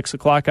played in the 6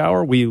 o'clock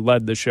hour, we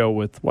led the show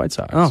with White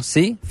Sox. Oh,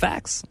 see?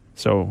 Facts.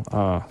 So,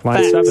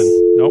 line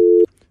 7. Nope.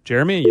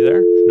 Jeremy, are you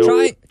there?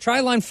 No. Try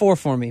line 4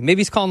 for me.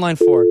 Maybe he's calling line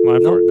 4.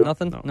 Line 4? No,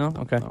 nothing? No?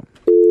 Okay. No.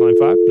 Line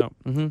 5? No.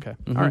 Okay.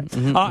 All right.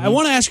 I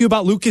want to ask you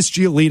about Lucas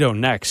Giolito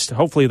next.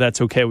 Hopefully that's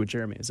okay with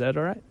Jeremy. Is that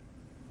all right?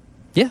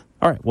 Yeah.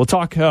 All right. We'll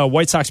talk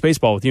White Sox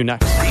baseball with you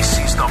next. This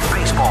is the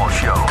Baseball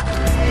Show.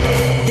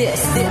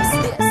 This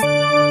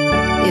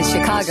is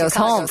Chicago's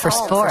home for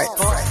sports.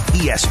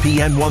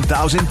 ESPN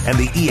 1000 and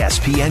the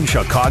ESPN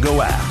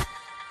Chicago app.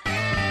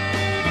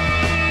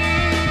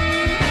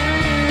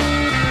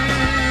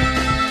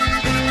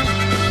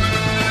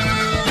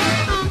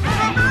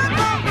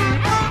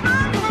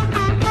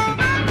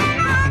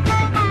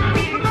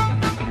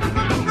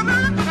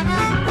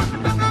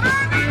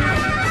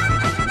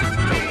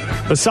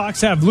 The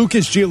Sox have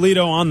Lucas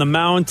Giolito on the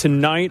mound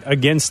tonight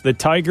against the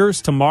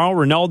Tigers. Tomorrow,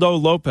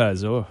 Ronaldo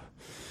Lopez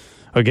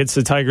against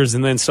the Tigers,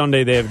 and then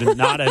Sunday they have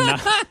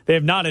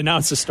not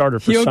announced a starter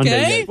for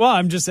Sunday yet. Well,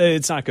 I'm just saying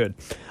it's not good.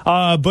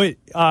 But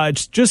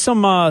just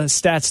some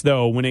stats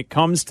though when it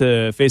comes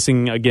to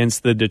facing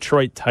against the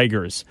Detroit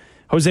Tigers.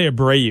 Jose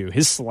Abreu,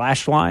 his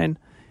slash line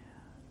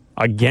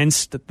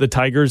against the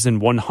Tigers in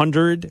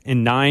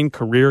 109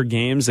 career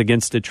games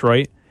against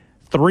Detroit.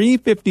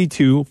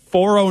 352,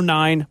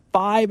 409,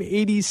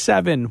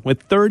 587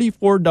 with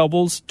 34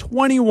 doubles,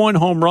 21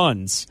 home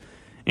runs,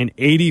 and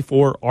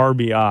 84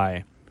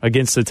 RBI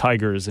against the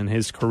Tigers in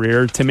his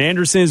career. Tim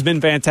Anderson has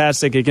been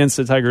fantastic against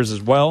the Tigers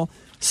as well.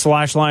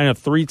 Slash line of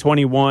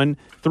 321,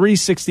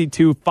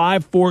 362,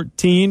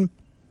 514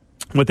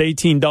 with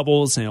 18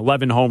 doubles and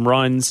 11 home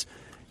runs.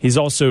 He's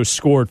also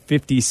scored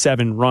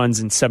 57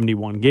 runs in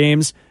 71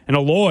 games. And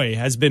Eloy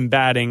has been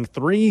batting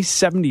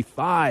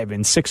 375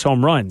 and 6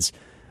 home runs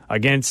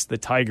against the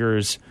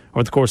Tigers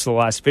over the course of the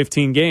last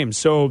 15 games.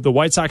 So the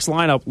White Sox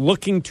lineup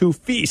looking to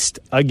feast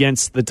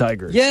against the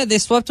Tigers. Yeah, they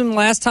swept them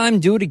last time.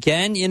 Do it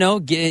again.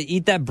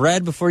 Eat that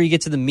bread before you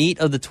get to the meat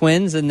of the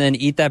Twins, and then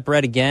eat that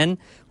bread again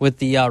with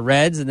the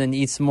Reds, and then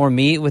eat some more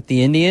meat with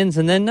the Indians,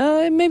 and then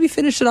maybe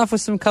finish it off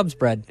with some Cubs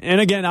bread. And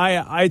again,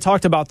 I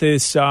talked about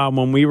this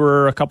when we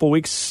were a couple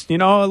weeks,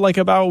 like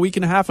about a week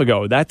and a half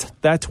ago.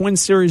 That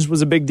Twins series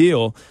was a big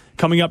deal.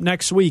 Coming up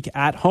next week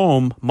at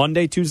home,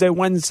 Monday, Tuesday,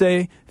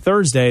 Wednesday,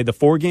 Thursday, the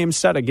 4-game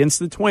set against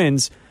the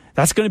Twins.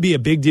 That's going to be a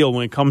big deal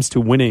when it comes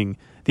to winning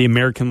the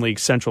American League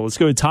Central. Let's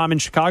go to Tom in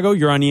Chicago.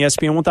 You're on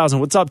ESPN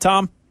 1000. What's up,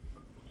 Tom?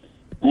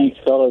 Thanks,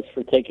 fellas,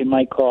 for taking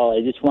my call.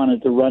 I just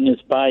wanted to run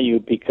this by you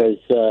because,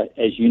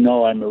 as you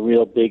know, I'm a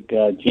real big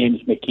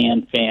James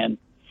McCann fan.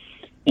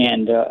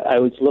 And I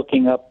was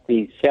looking up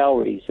the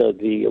salaries of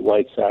the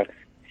White Sox,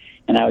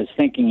 and I was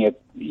thinking if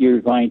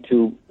you're going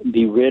to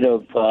be rid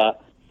of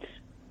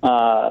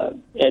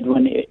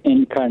Edwin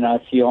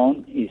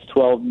Encarnacion, he's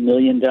 $12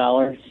 million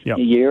a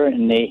year,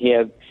 and they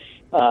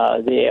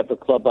have a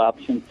club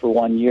option for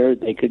 1 year.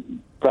 They could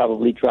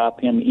probably drop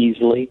him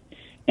easily.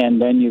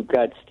 And then you've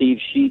got Steve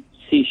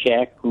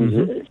Cishek, who's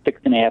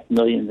 $6.5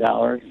 million.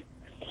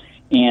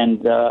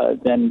 And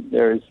then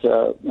there's,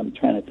 I'm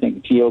trying to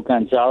think, Gio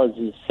Gonzalez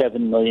is $7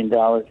 million.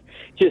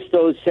 Just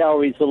those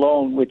salaries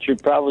alone, which you're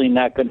probably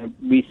not going to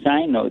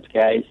re-sign those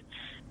guys,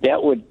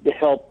 that would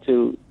help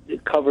to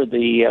cover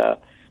the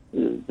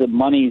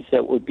monies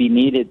that would be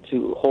needed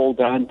to hold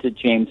on to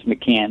James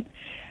McCann.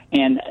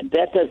 And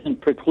that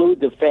doesn't preclude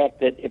the fact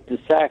that if the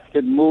Sox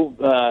could move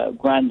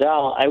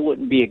Grandal, I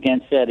wouldn't be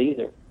against that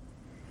either.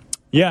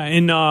 Yeah,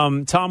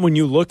 and Tom, when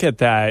you look at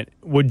that,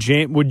 would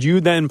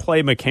you then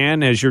play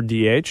McCann as your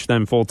DH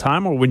then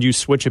full-time, or would you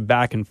switch it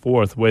back and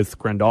forth with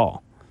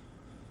Grandal?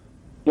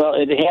 Well,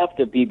 it'd have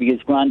to be because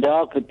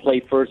Grandal could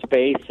play first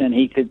base and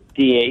he could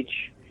DH.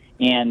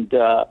 And,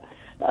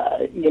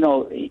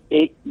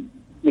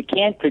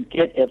 McCann could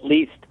get at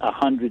least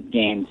 100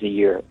 games a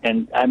year,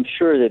 and I'm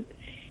sure that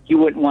he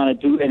wouldn't want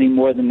to do any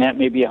more than that,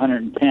 maybe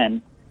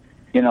 110.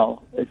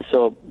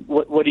 So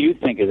what do you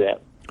think of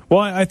that? Well,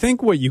 I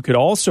think what you could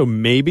also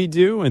maybe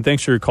do, and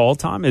thanks for your call,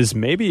 Tom, is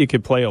maybe you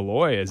could play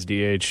Eloy as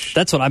DH.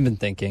 That's what I've been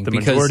thinking. The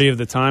majority of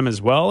the time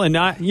as well. And,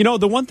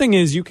 the one thing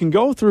is you can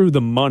go through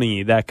the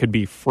money that could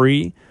be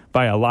free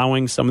by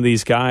allowing some of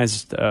these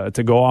guys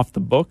to go off the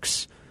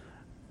books.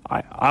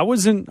 I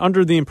wasn't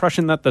under the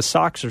impression that the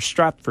Sox are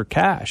strapped for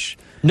cash.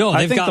 No,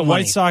 I think the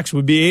White Sox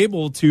would be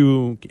able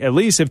to, at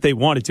least if they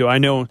wanted to. I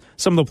know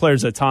some of the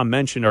players that Tom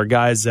mentioned are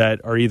guys that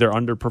are either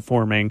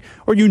underperforming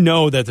or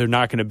that they're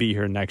not going to be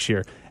here next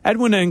year.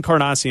 Edwin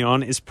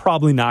Encarnacion is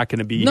probably not going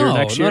to be here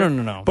next year.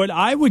 No. But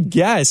I would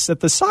guess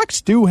that the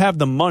Sox do have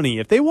the money.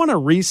 If they want to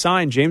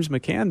re-sign James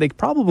McCann, they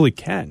probably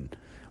can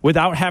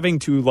without having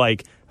to,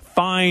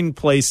 find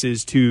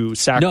places to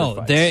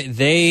sacrifice. No,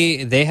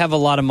 they have a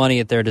lot of money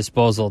at their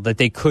disposal that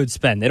they could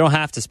spend. They don't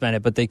have to spend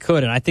it, but they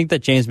could. And I think that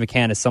James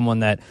McCann is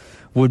someone that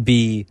would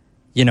be,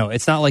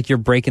 it's not like you're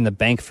breaking the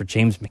bank for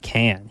James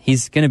McCann.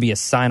 He's going to be a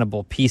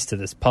signable piece to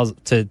this puzzle,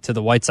 to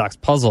the White Sox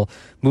puzzle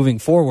moving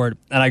forward.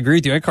 And I agree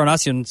with you.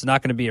 Encarnacion's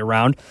not going to be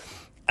around.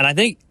 And I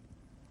think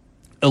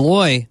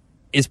Eloy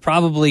is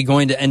probably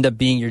going to end up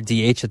being your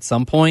DH at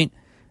some point.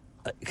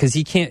 Because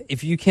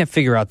if you can't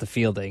figure out the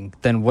fielding,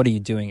 then what are you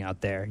doing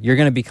out there? You're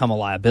going to become a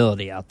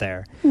liability out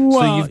there. Well,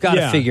 so you've got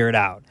to figure it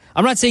out.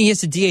 I'm not saying he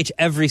has to DH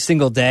every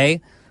single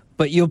day,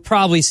 but you'll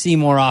probably see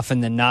more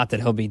often than not that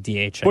he'll be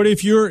DHing. But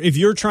if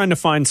you're trying to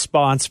find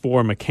spots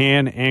for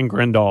McCann and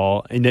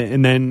Grandal,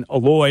 and then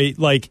Eloy,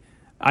 like,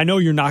 I know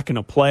you're not going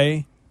to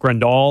play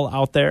Grandal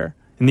out there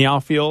in the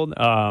outfield.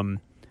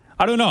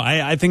 I don't know.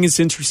 I think it's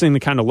interesting to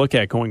kind of look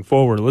at going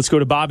forward. Let's go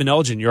to Bob and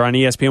Elgin. You're on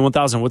ESPN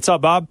 1000. What's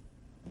up, Bob?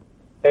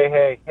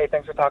 Hey,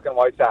 thanks for talking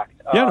White Sox.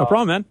 Yeah, no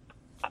problem, man.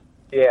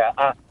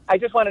 Yeah, I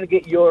just wanted to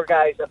get your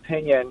guys'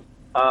 opinion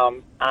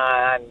on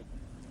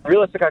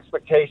realistic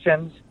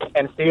expectations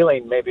and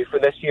feeling maybe for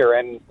this year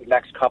and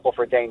next couple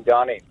for Dane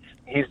Dunning.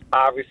 He's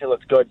obviously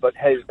looks good, but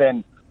has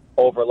been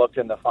overlooked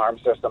in the farm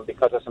system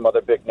because of some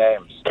other big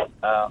names.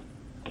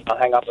 I'll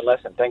hang up and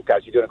listen. Thanks,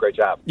 guys. You're doing a great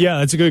job. Yeah,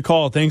 that's a good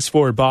call. Thanks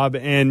for it, Bob.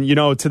 And,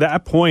 to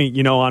that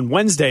point, on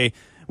Wednesday,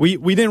 we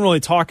didn't really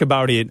talk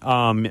about it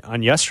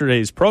on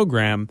yesterday's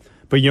program.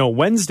 But,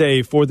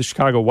 Wednesday for the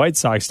Chicago White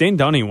Sox, Dane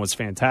Dunning was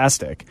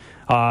fantastic.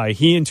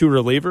 He and two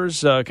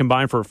relievers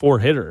combined for a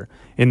 4-hitter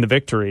in the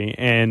victory.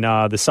 And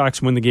the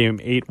Sox win the game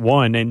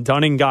 8-1. And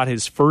Dunning got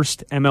his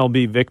first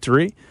MLB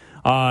victory.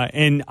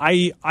 And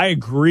I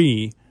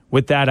agree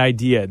with that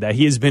idea that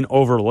he has been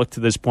overlooked to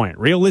this point.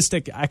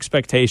 Realistic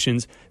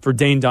expectations for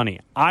Dane Dunning.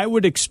 I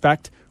would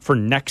expect for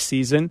next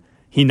season,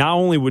 he not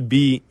only would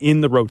be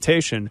in the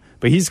rotation,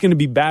 but he's going to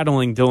be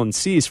battling Dylan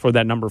Cease for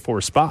that number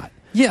 4 spot.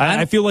 Yeah,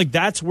 I feel like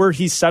that's where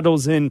he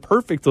settles in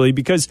perfectly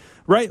because,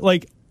 right,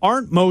 like,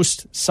 aren't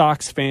most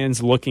Sox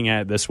fans looking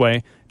at it this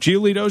way?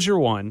 Giolito's your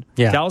 1.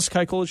 Yeah. Dallas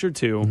Keuchel is your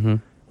 2. Mm-hmm.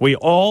 We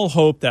all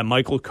hope that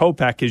Michael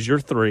Kopech is your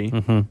 3.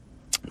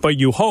 Mm-hmm. But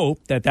you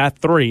hope that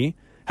 3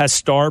 has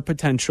star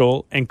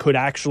potential and could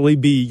actually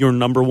be your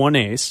number 1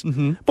 ace.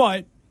 Mm-hmm.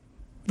 But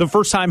the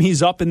first time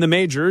he's up in the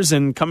majors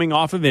and coming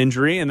off of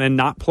injury and then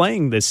not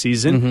playing this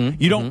season,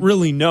 you don't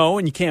really know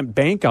and you can't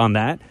bank on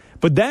that.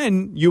 But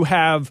then you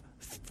have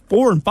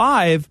 4 and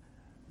 5,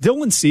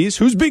 Dylan Cease,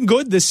 who's been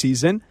good this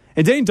season,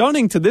 and Dane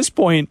Dunning to this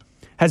point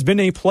has been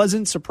a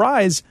pleasant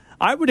surprise.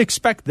 I would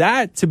expect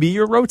that to be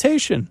your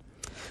rotation.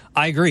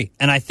 I agree.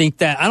 And I think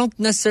that I don't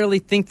necessarily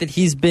think that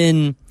he's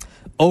been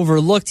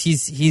overlooked.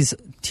 He's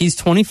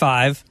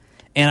 25,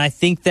 and I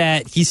think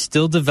that he's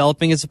still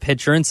developing as a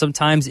pitcher, and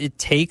sometimes it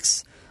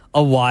takes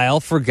a while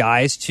for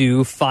guys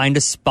to find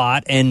a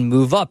spot and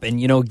move up. And,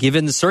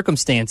 given the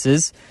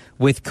circumstances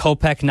with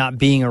Kopech not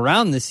being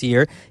around this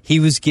year, he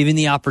was given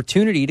the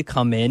opportunity to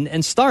come in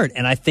and start.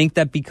 And I think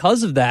that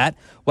because of that,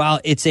 while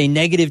it's a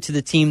negative to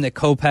the team that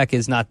Kopech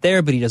is not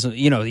there, but he doesn't,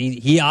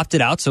 he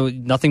opted out, so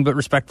nothing but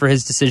respect for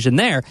his decision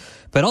there.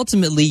 But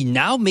ultimately,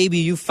 now maybe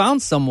you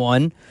found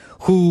someone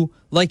who,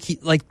 like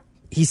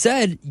he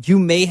said, you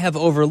may have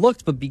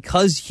overlooked, but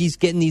because he's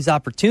getting these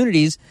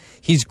opportunities,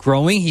 he's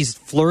growing, he's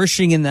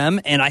flourishing in them,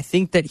 and I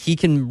think that he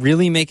can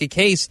really make a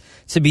case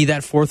to be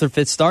that 4th or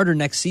 5th starter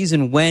next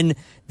season when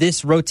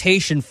this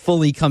rotation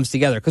fully comes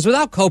together. Because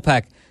without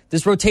Kopech,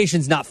 this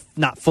rotation's not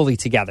fully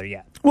together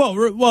yet.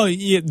 Well,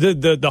 yeah,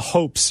 the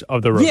hopes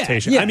of the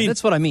rotation. Yeah,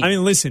 that's what I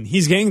mean. Listen,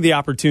 he's getting the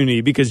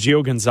opportunity because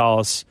Gio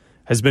Gonzalez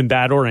has been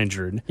bad or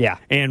injured. Yeah.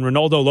 And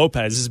Ronaldo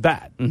Lopez is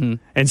bad. Mm-hmm.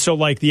 And so,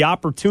 the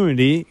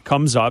opportunity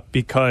comes up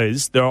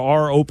because there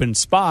are open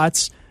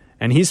spots,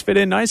 and he's fit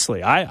in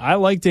nicely. I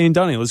like Dane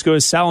Dunning. Let's go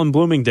to Sal in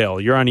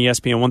Bloomingdale. You're on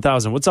ESPN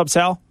 1000. What's up,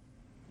 Sal?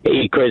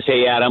 Hey, Chris.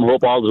 Hey, Adam.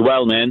 Hope all is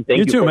well, man. Thank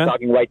you too, for man.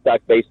 talking White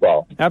Sox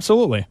baseball.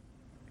 Absolutely.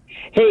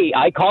 Hey,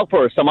 I called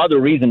for some other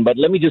reason, but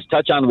let me just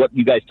touch on what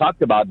you guys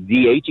talked about,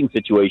 DHing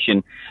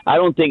situation. I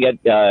don't think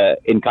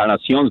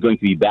Encarnacion is going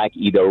to be back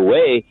either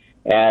way,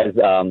 as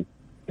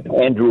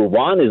Andrew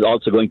Vaughn is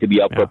also going to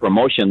be up for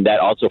promotion. That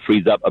also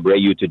frees up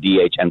Abreu to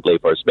DH and play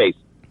first base.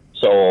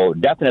 So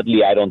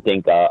definitely I don't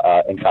think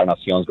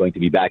Encarnacion is going to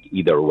be back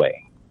either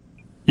way.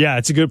 Yeah,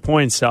 it's a good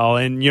point, Sal.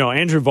 And,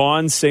 Andrew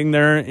Vaughn's sitting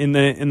there in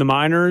the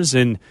minors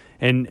and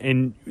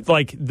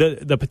like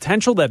the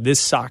potential that this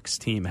Sox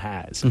team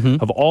has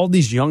of all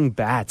these young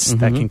bats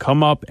that can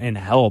come up and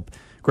help.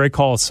 Great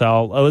call,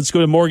 Sal. Let's go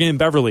to Morgan and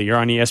Beverly. You're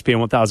on ESPN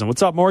 1000.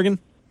 What's up, Morgan?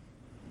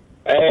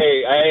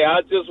 Hey,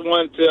 I just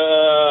want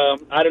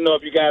to, I don't know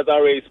if you guys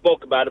already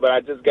spoke about it, but I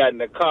just got in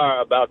the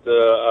car about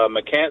the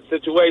McCann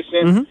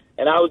situation,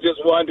 and I was just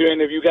wondering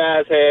if you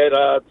guys had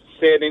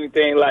said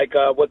anything like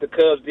what the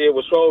Cubs did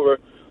with Schroeder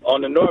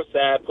on the north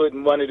side,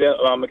 putting one of the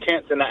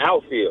McCants in the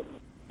outfield.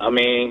 I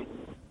mean,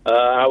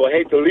 I would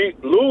hate to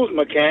lose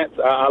McCants.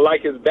 I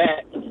like his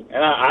bat,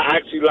 and I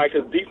actually like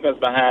his defense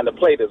behind the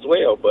plate as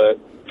well, but,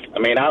 I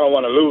mean, I don't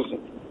want to lose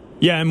him.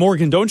 Yeah, and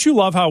Morgan, don't you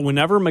love how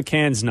whenever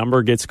McCann's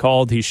number gets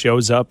called, he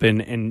shows up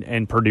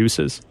and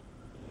produces?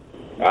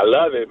 I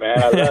love it, man.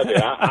 I love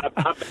it.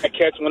 I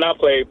catch when I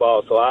play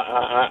ball, so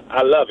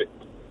I love it.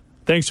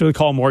 Thanks for the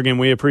call, Morgan.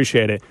 We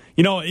appreciate it.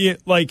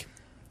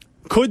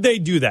 Could they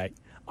do that?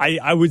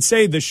 I would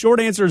say the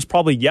short answer is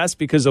probably yes,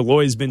 because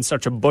Eloy's been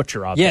such a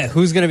butcher out there. Yeah,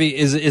 who's going to be –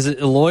 is it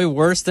Eloy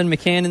worse than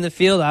McCann in the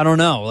field? I don't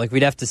know.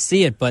 We'd have to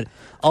see it. But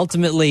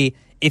ultimately,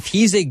 if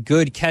he's a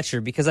good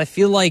catcher, because I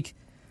feel like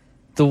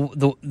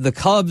the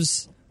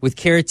Cubs with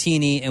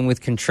Caratini and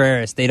with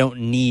Contreras, they don't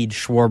need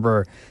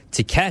Schwarber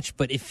to catch.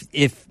 But if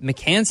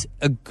McCann's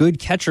a good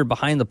catcher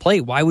behind the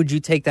plate, why would you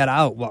take that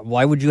out?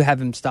 Why would you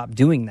have him stop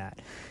doing that?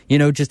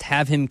 Just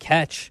have him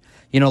catch.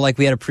 Like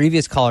we had a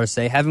previous caller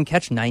say, have him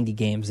catch 90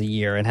 games a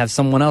year and have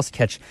someone else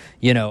catch,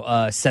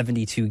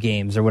 72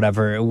 games or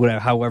whatever,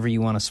 however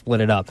you want to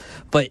split it up.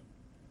 But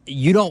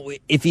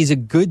if he's a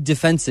good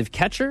defensive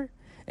catcher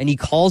and he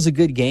calls a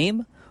good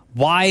game,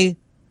 why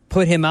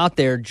put him out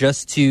there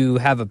just to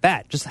have a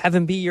bat? Just have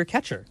him be your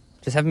catcher.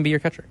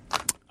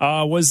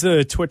 What's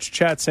the Twitch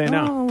chat saying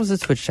now? What was the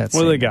Twitch chat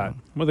saying? What do they got?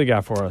 Now? What do they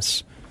got for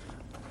us?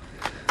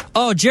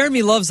 Oh,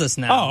 Jeremy loves us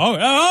now.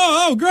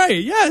 Oh,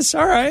 great. Yes,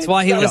 all right. That's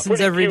why he listens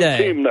every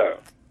day.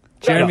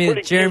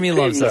 Jeremy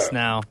loves us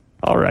now.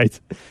 All right.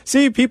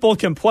 See, people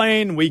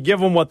complain. We give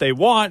them what they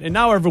want, and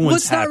now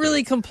everyone's happy. Not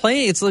really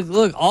complaining. It's like,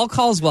 look, all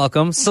calls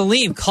welcome.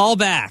 Salim, call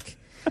back.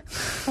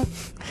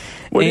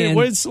 What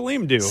did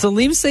Salim do?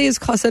 Salim said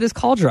his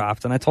call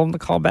dropped, and I told him to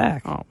call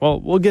back. Oh,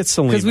 well, we'll get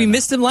Salim. Because we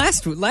missed him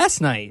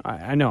last night.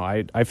 I know.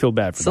 I feel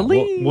bad for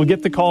Salim. We'll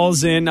get the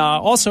calls in.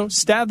 Also,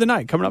 Stab the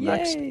Night coming up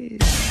next.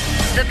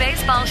 The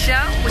Baseball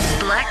Show with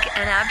Black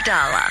and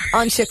Abdallah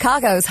on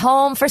Chicago's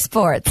home for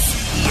sports.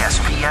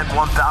 ESPN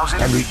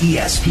 1000 and the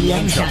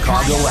ESPN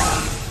Chicago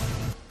app.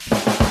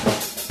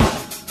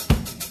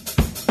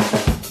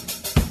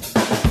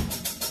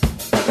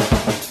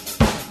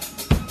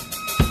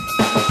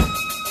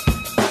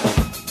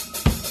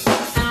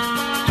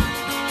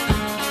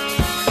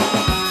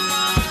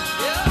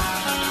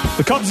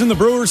 The Cubs and the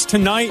Brewers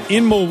tonight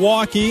in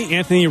Milwaukee.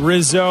 Anthony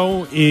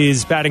Rizzo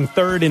is batting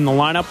third in the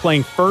lineup,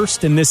 playing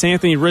first. And this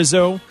Anthony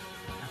Rizzo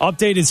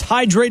update is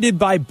hydrated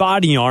by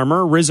Body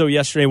Armor. Rizzo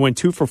yesterday went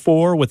 2 for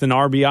 4 with an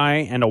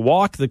RBI and a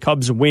walk. The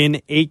Cubs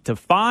win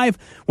 8-5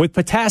 with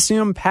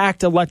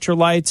potassium-packed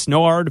electrolytes,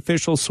 no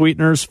artificial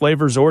sweeteners,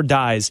 flavors, or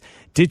dyes.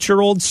 Ditch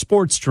your old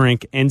sports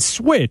drink and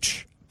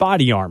switch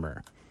Body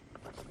Armor.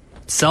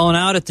 Selling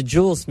out at the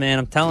Jewels, man,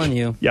 I'm telling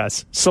you.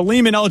 Yes.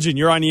 Salim and Elgin,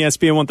 you're on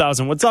ESPN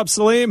 1000. What's up,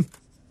 Salim?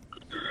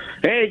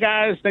 Hey,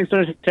 guys. Thanks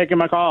for taking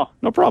my call.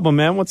 No problem,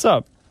 man. What's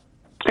up?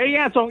 Hey,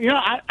 yeah, so,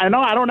 I know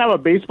I don't have a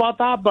baseball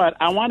thought, but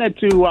I wanted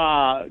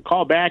to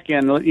call back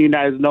and let you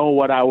guys know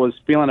what I was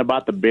feeling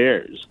about the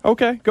Bears.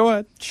 Okay, go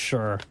ahead.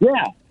 Sure.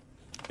 Yeah.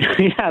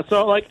 Yeah,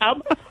 so,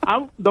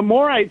 I'm the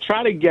more I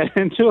try to get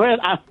into it,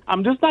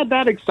 I'm just not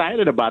that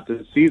excited about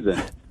this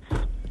season.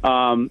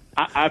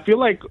 I feel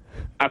like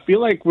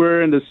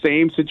we're in the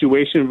same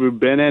situation we've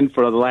been in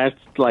for the last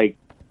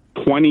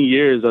 20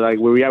 years. Where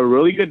we have a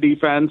really good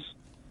defense,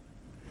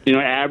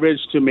 average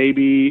to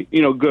maybe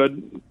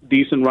good,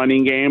 decent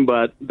running game,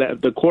 but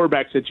the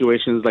quarterback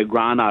situation is like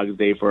Groundhog's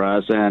Day for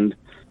us. And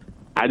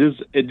I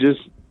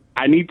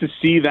need to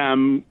see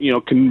them,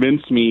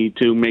 convince me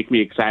to make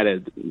me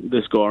excited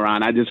this go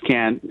around. I just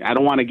can't. I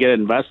don't want to get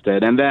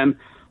invested. And then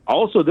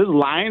also this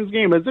Lions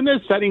game, isn't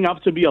it setting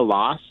up to be a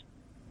loss?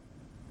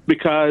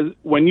 Because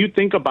when you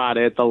think about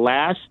it, the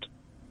last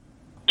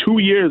 2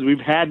 years we've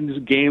had these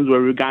games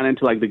where we've gone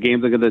into the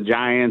games against the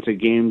Giants and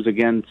games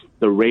against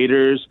the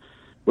Raiders,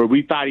 where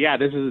we thought,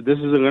 this is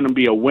going to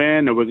be a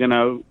win, and we're going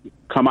to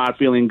come out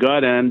feeling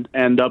good, and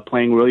end up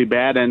playing really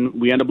bad, and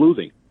we end up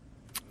losing.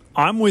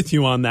 I'm with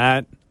you on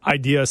that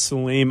idea,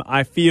 Salim.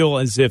 I feel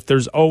as if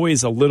there's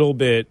always a little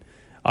bit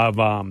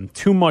of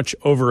too much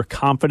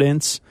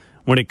overconfidence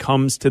when it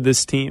comes to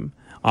this team.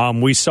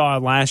 We saw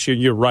it last year.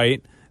 You're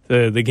right.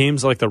 The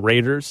games like the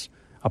Raiders,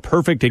 a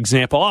perfect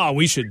example.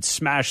 We should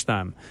smash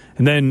them.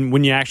 And then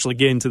when you actually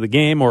get into the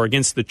game, or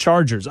against the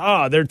Chargers,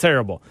 they're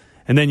terrible.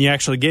 And then you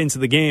actually get into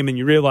the game and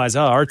you realize,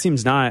 our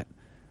team's not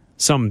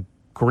some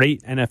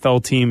great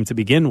NFL team to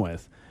begin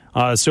with.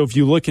 So if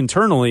you look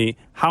internally,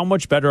 how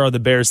much better are the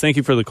Bears? Thank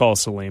you for the call,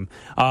 Salim.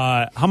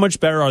 How much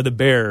better are the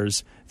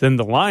Bears than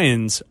the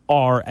Lions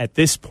are at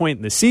this point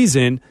in the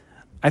season?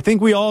 I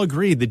think we all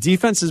agree the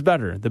defense is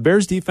better. The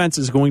Bears' defense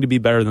is going to be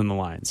better than the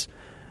Lions.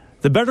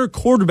 The better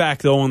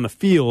quarterback, though, on the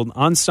field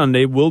on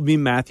Sunday will be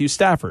Matthew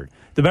Stafford.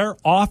 The better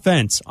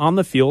offense on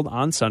the field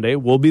on Sunday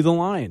will be the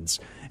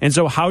Lions. And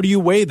so how do you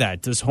weigh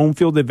that? Does home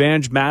field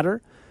advantage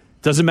matter?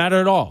 Doesn't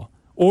matter at all.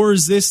 Or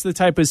is this the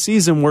type of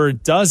season where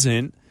it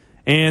doesn't,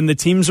 and the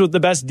teams with the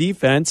best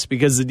defense,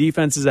 because the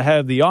defense is ahead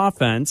of the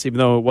offense, even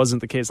though it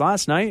wasn't the case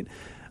last night,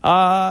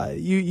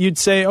 you'd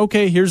say,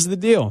 okay, here's the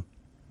deal.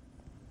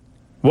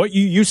 What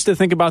you used to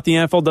think about the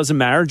NFL doesn't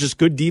matter. Just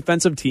good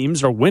defensive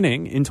teams are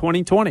winning in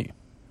 2020.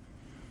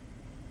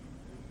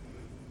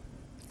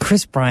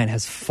 Chris Bryant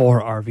has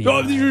 4 RBIs.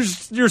 Oh,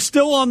 you're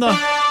still on the...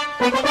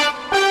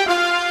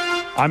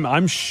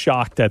 I'm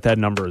shocked at that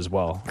number as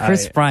well.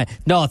 Chris Bryant.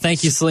 No,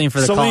 thank you, Salim,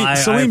 for the call.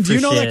 Salim, do you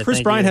know that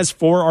Chris Bryant has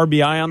 4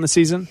 RBI on the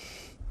season?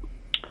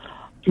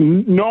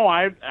 No,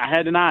 I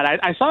had not.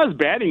 I saw his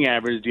batting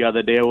average the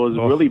other day. It was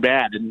really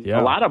bad. And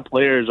a lot of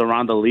players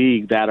around the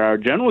league that are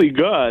generally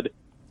good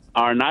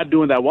are not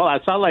doing that well.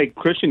 I saw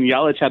Christian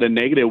Yelich had a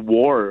negative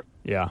WAR.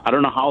 Yeah. I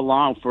don't know how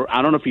long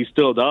I don't know if he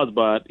still does,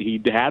 but he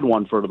had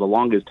one for the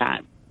longest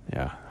time.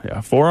 Yeah.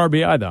 4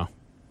 RBI, though.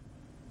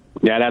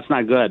 Yeah, that's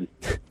not good.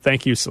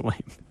 Thank you,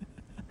 Salim.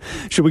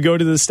 Should we go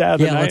to the stat of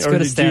the night? Let's go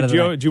to stat of the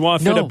night. Do you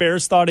want to fit a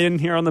Bears thought in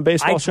here on the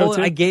baseball show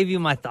too? I gave you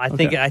my thought.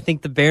 I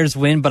think the Bears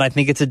win, but I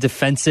think it's a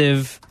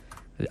defensive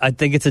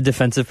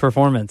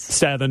performance.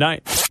 Stat of the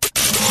night.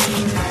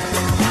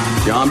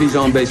 Giambi's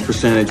on-base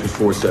percentage was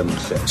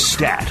 .476.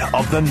 Stat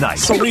of the night.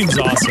 Salim's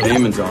awesome.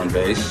 Damon's on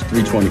base,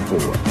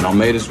 .324. And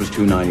Almeida's was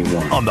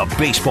 .291. On the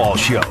baseball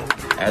show.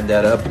 Add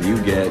that up and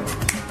you get...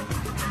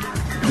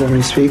 You want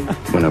me to speak?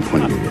 What up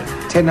when you get?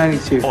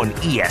 1092. On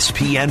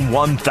ESPN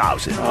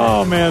 1000.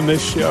 Oh, man,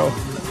 this show.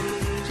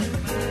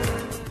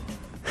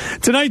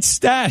 Tonight's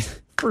stat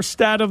for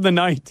stat of the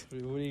night.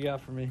 What do you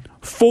got for me?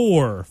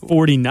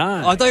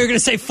 449. Oh, I thought you were going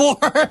to say 4.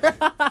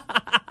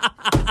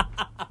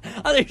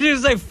 I think you were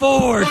going to say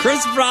 4.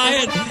 Chris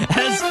Bryant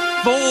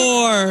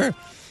has 4.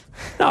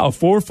 No,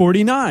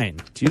 449.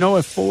 Do you know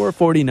what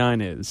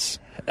 449 is?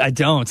 I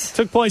don't.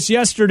 Took place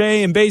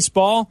yesterday in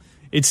baseball.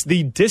 It's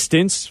the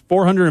distance,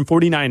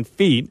 449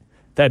 feet,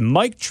 that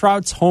Mike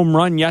Trout's home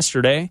run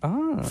yesterday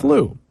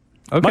flew.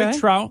 Okay. Mike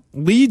Trout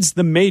leads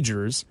the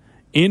majors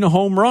in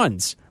home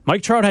runs.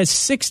 Mike Trout has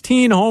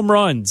 16 home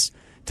runs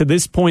to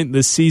this point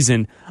this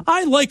season.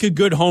 I like a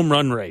good home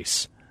run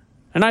race.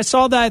 And I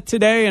saw that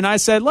today, and I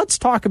said, let's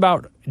talk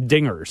about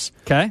dingers.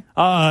 Okay.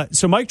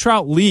 So Mike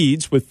Trout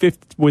leads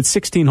with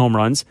 16 home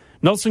runs.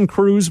 Nelson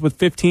Cruz with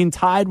 15,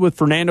 tied with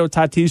Fernando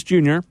Tatis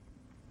Jr.,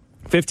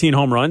 15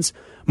 home runs.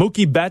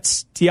 Mookie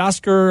Betts,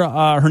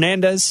 Teoscar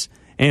Hernandez,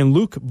 and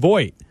Luke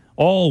Voit,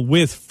 all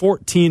with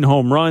 14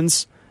 home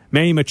runs.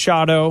 Manny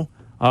Machado,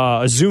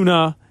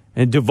 Ozuna,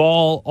 and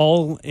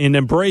Duvall, and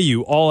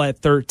Abreu, all at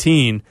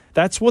 13.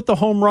 That's what the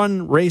home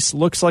run race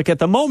looks like at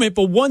the moment.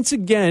 But once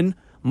again,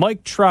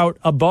 Mike Trout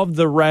above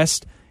the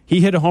rest.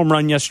 He hit a home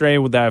run yesterday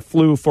with that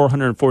flew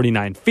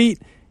 449 feet,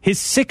 his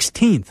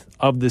 16th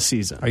of the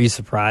season. Are you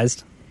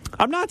surprised?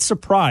 I'm not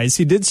surprised.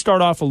 He did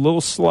start off a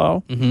little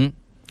slow,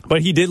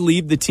 but he did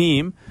leave the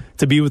team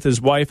to be with his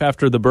wife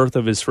after the birth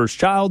of his first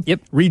child.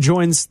 Yep.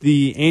 Rejoins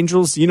the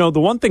Angels. You know, the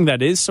one thing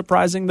that is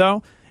surprising,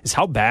 though, is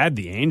how bad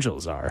the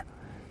Angels are.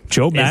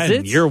 Joe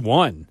Madden, year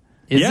one.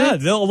 Is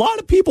it? A lot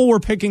of people were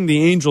picking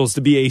the Angels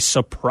to be a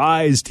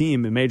surprise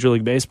team in Major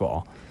League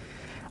Baseball.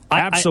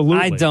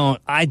 Absolutely.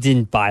 I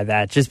didn't buy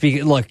that. Just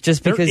because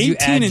you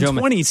add 18 Joe and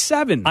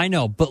 27. I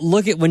know, but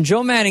look at when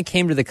Joe Madden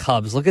came to the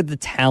Cubs, look at the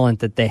talent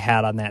that they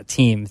had on that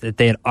team that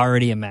they had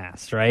already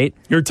amassed, right?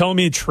 You're telling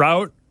me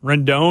Trout,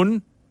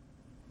 Rendon,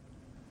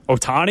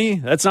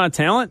 Ohtani, that's not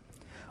talent?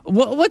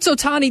 What's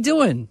Ohtani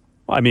doing?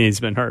 Well, I mean, he's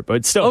been hurt,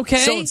 but still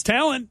it's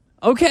talent.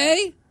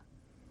 Okay.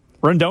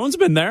 Rendon's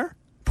been there.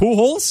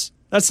 Pujols,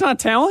 that's not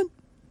talent.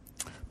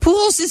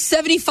 Pujols is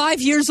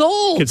 75 years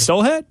old. Can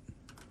still hit.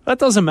 That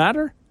doesn't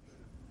matter.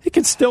 He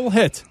can still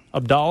hit.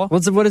 Abdallah.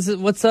 What are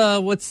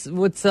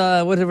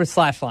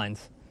slash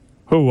lines?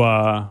 Who,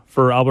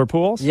 for Albert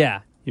Pujols? Yeah.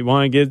 You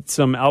want to get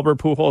some Albert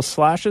Pujols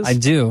slashes? I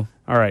do.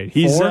 All right.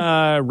 He's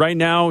right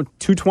now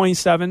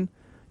 227,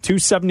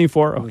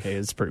 274. Okay,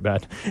 it's pretty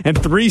bad.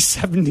 And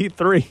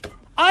 373.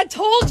 I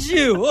told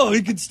you. Oh,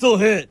 he can still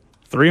hit.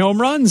 3 home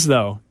runs,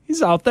 though.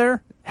 He's out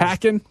there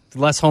hacking.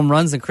 Less home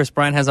runs than Chris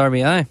Bryant has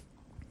RBI.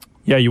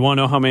 Yeah, you want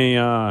to know how many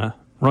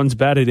runs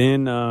batted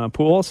in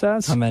Pujols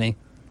has? How many?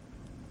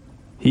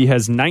 He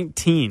has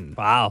 19.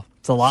 Wow.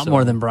 It's a lot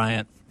more than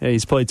Bryant. Yeah,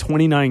 he's played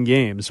 29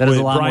 games. That is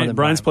a lot more than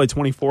Bryant's played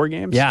 24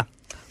 games? Yeah.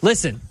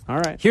 Listen. All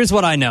right. Here's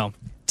what I know.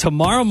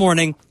 Tomorrow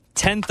morning,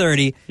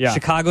 10:30,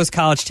 Chicago's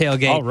College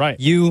Tailgate. All right.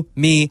 You,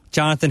 me,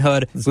 Jonathan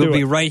Hood, we'll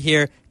be right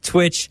here.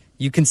 Twitch.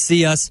 You can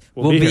see us.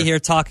 We'll be here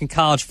talking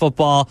college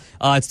football.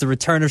 It's the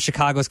return of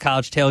Chicago's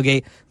College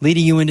Tailgate,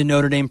 leading you into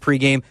Notre Dame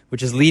pregame,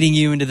 which is leading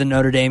you into the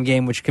Notre Dame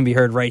game, which can be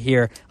heard right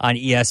here on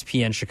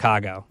ESPN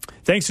Chicago.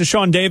 Thanks to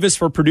Sean Davis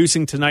for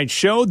producing tonight's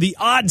show. The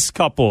Odds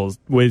Couple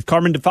with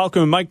Carmen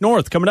DeFalco and Mike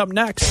North coming up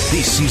next.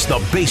 This is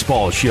the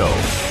Baseball Show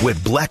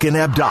with Bleck and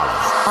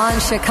Abdallah. On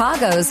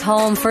Chicago's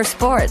home for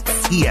sports.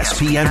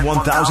 ESPN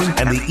 1000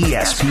 and the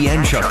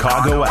ESPN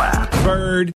Chicago app. Bird.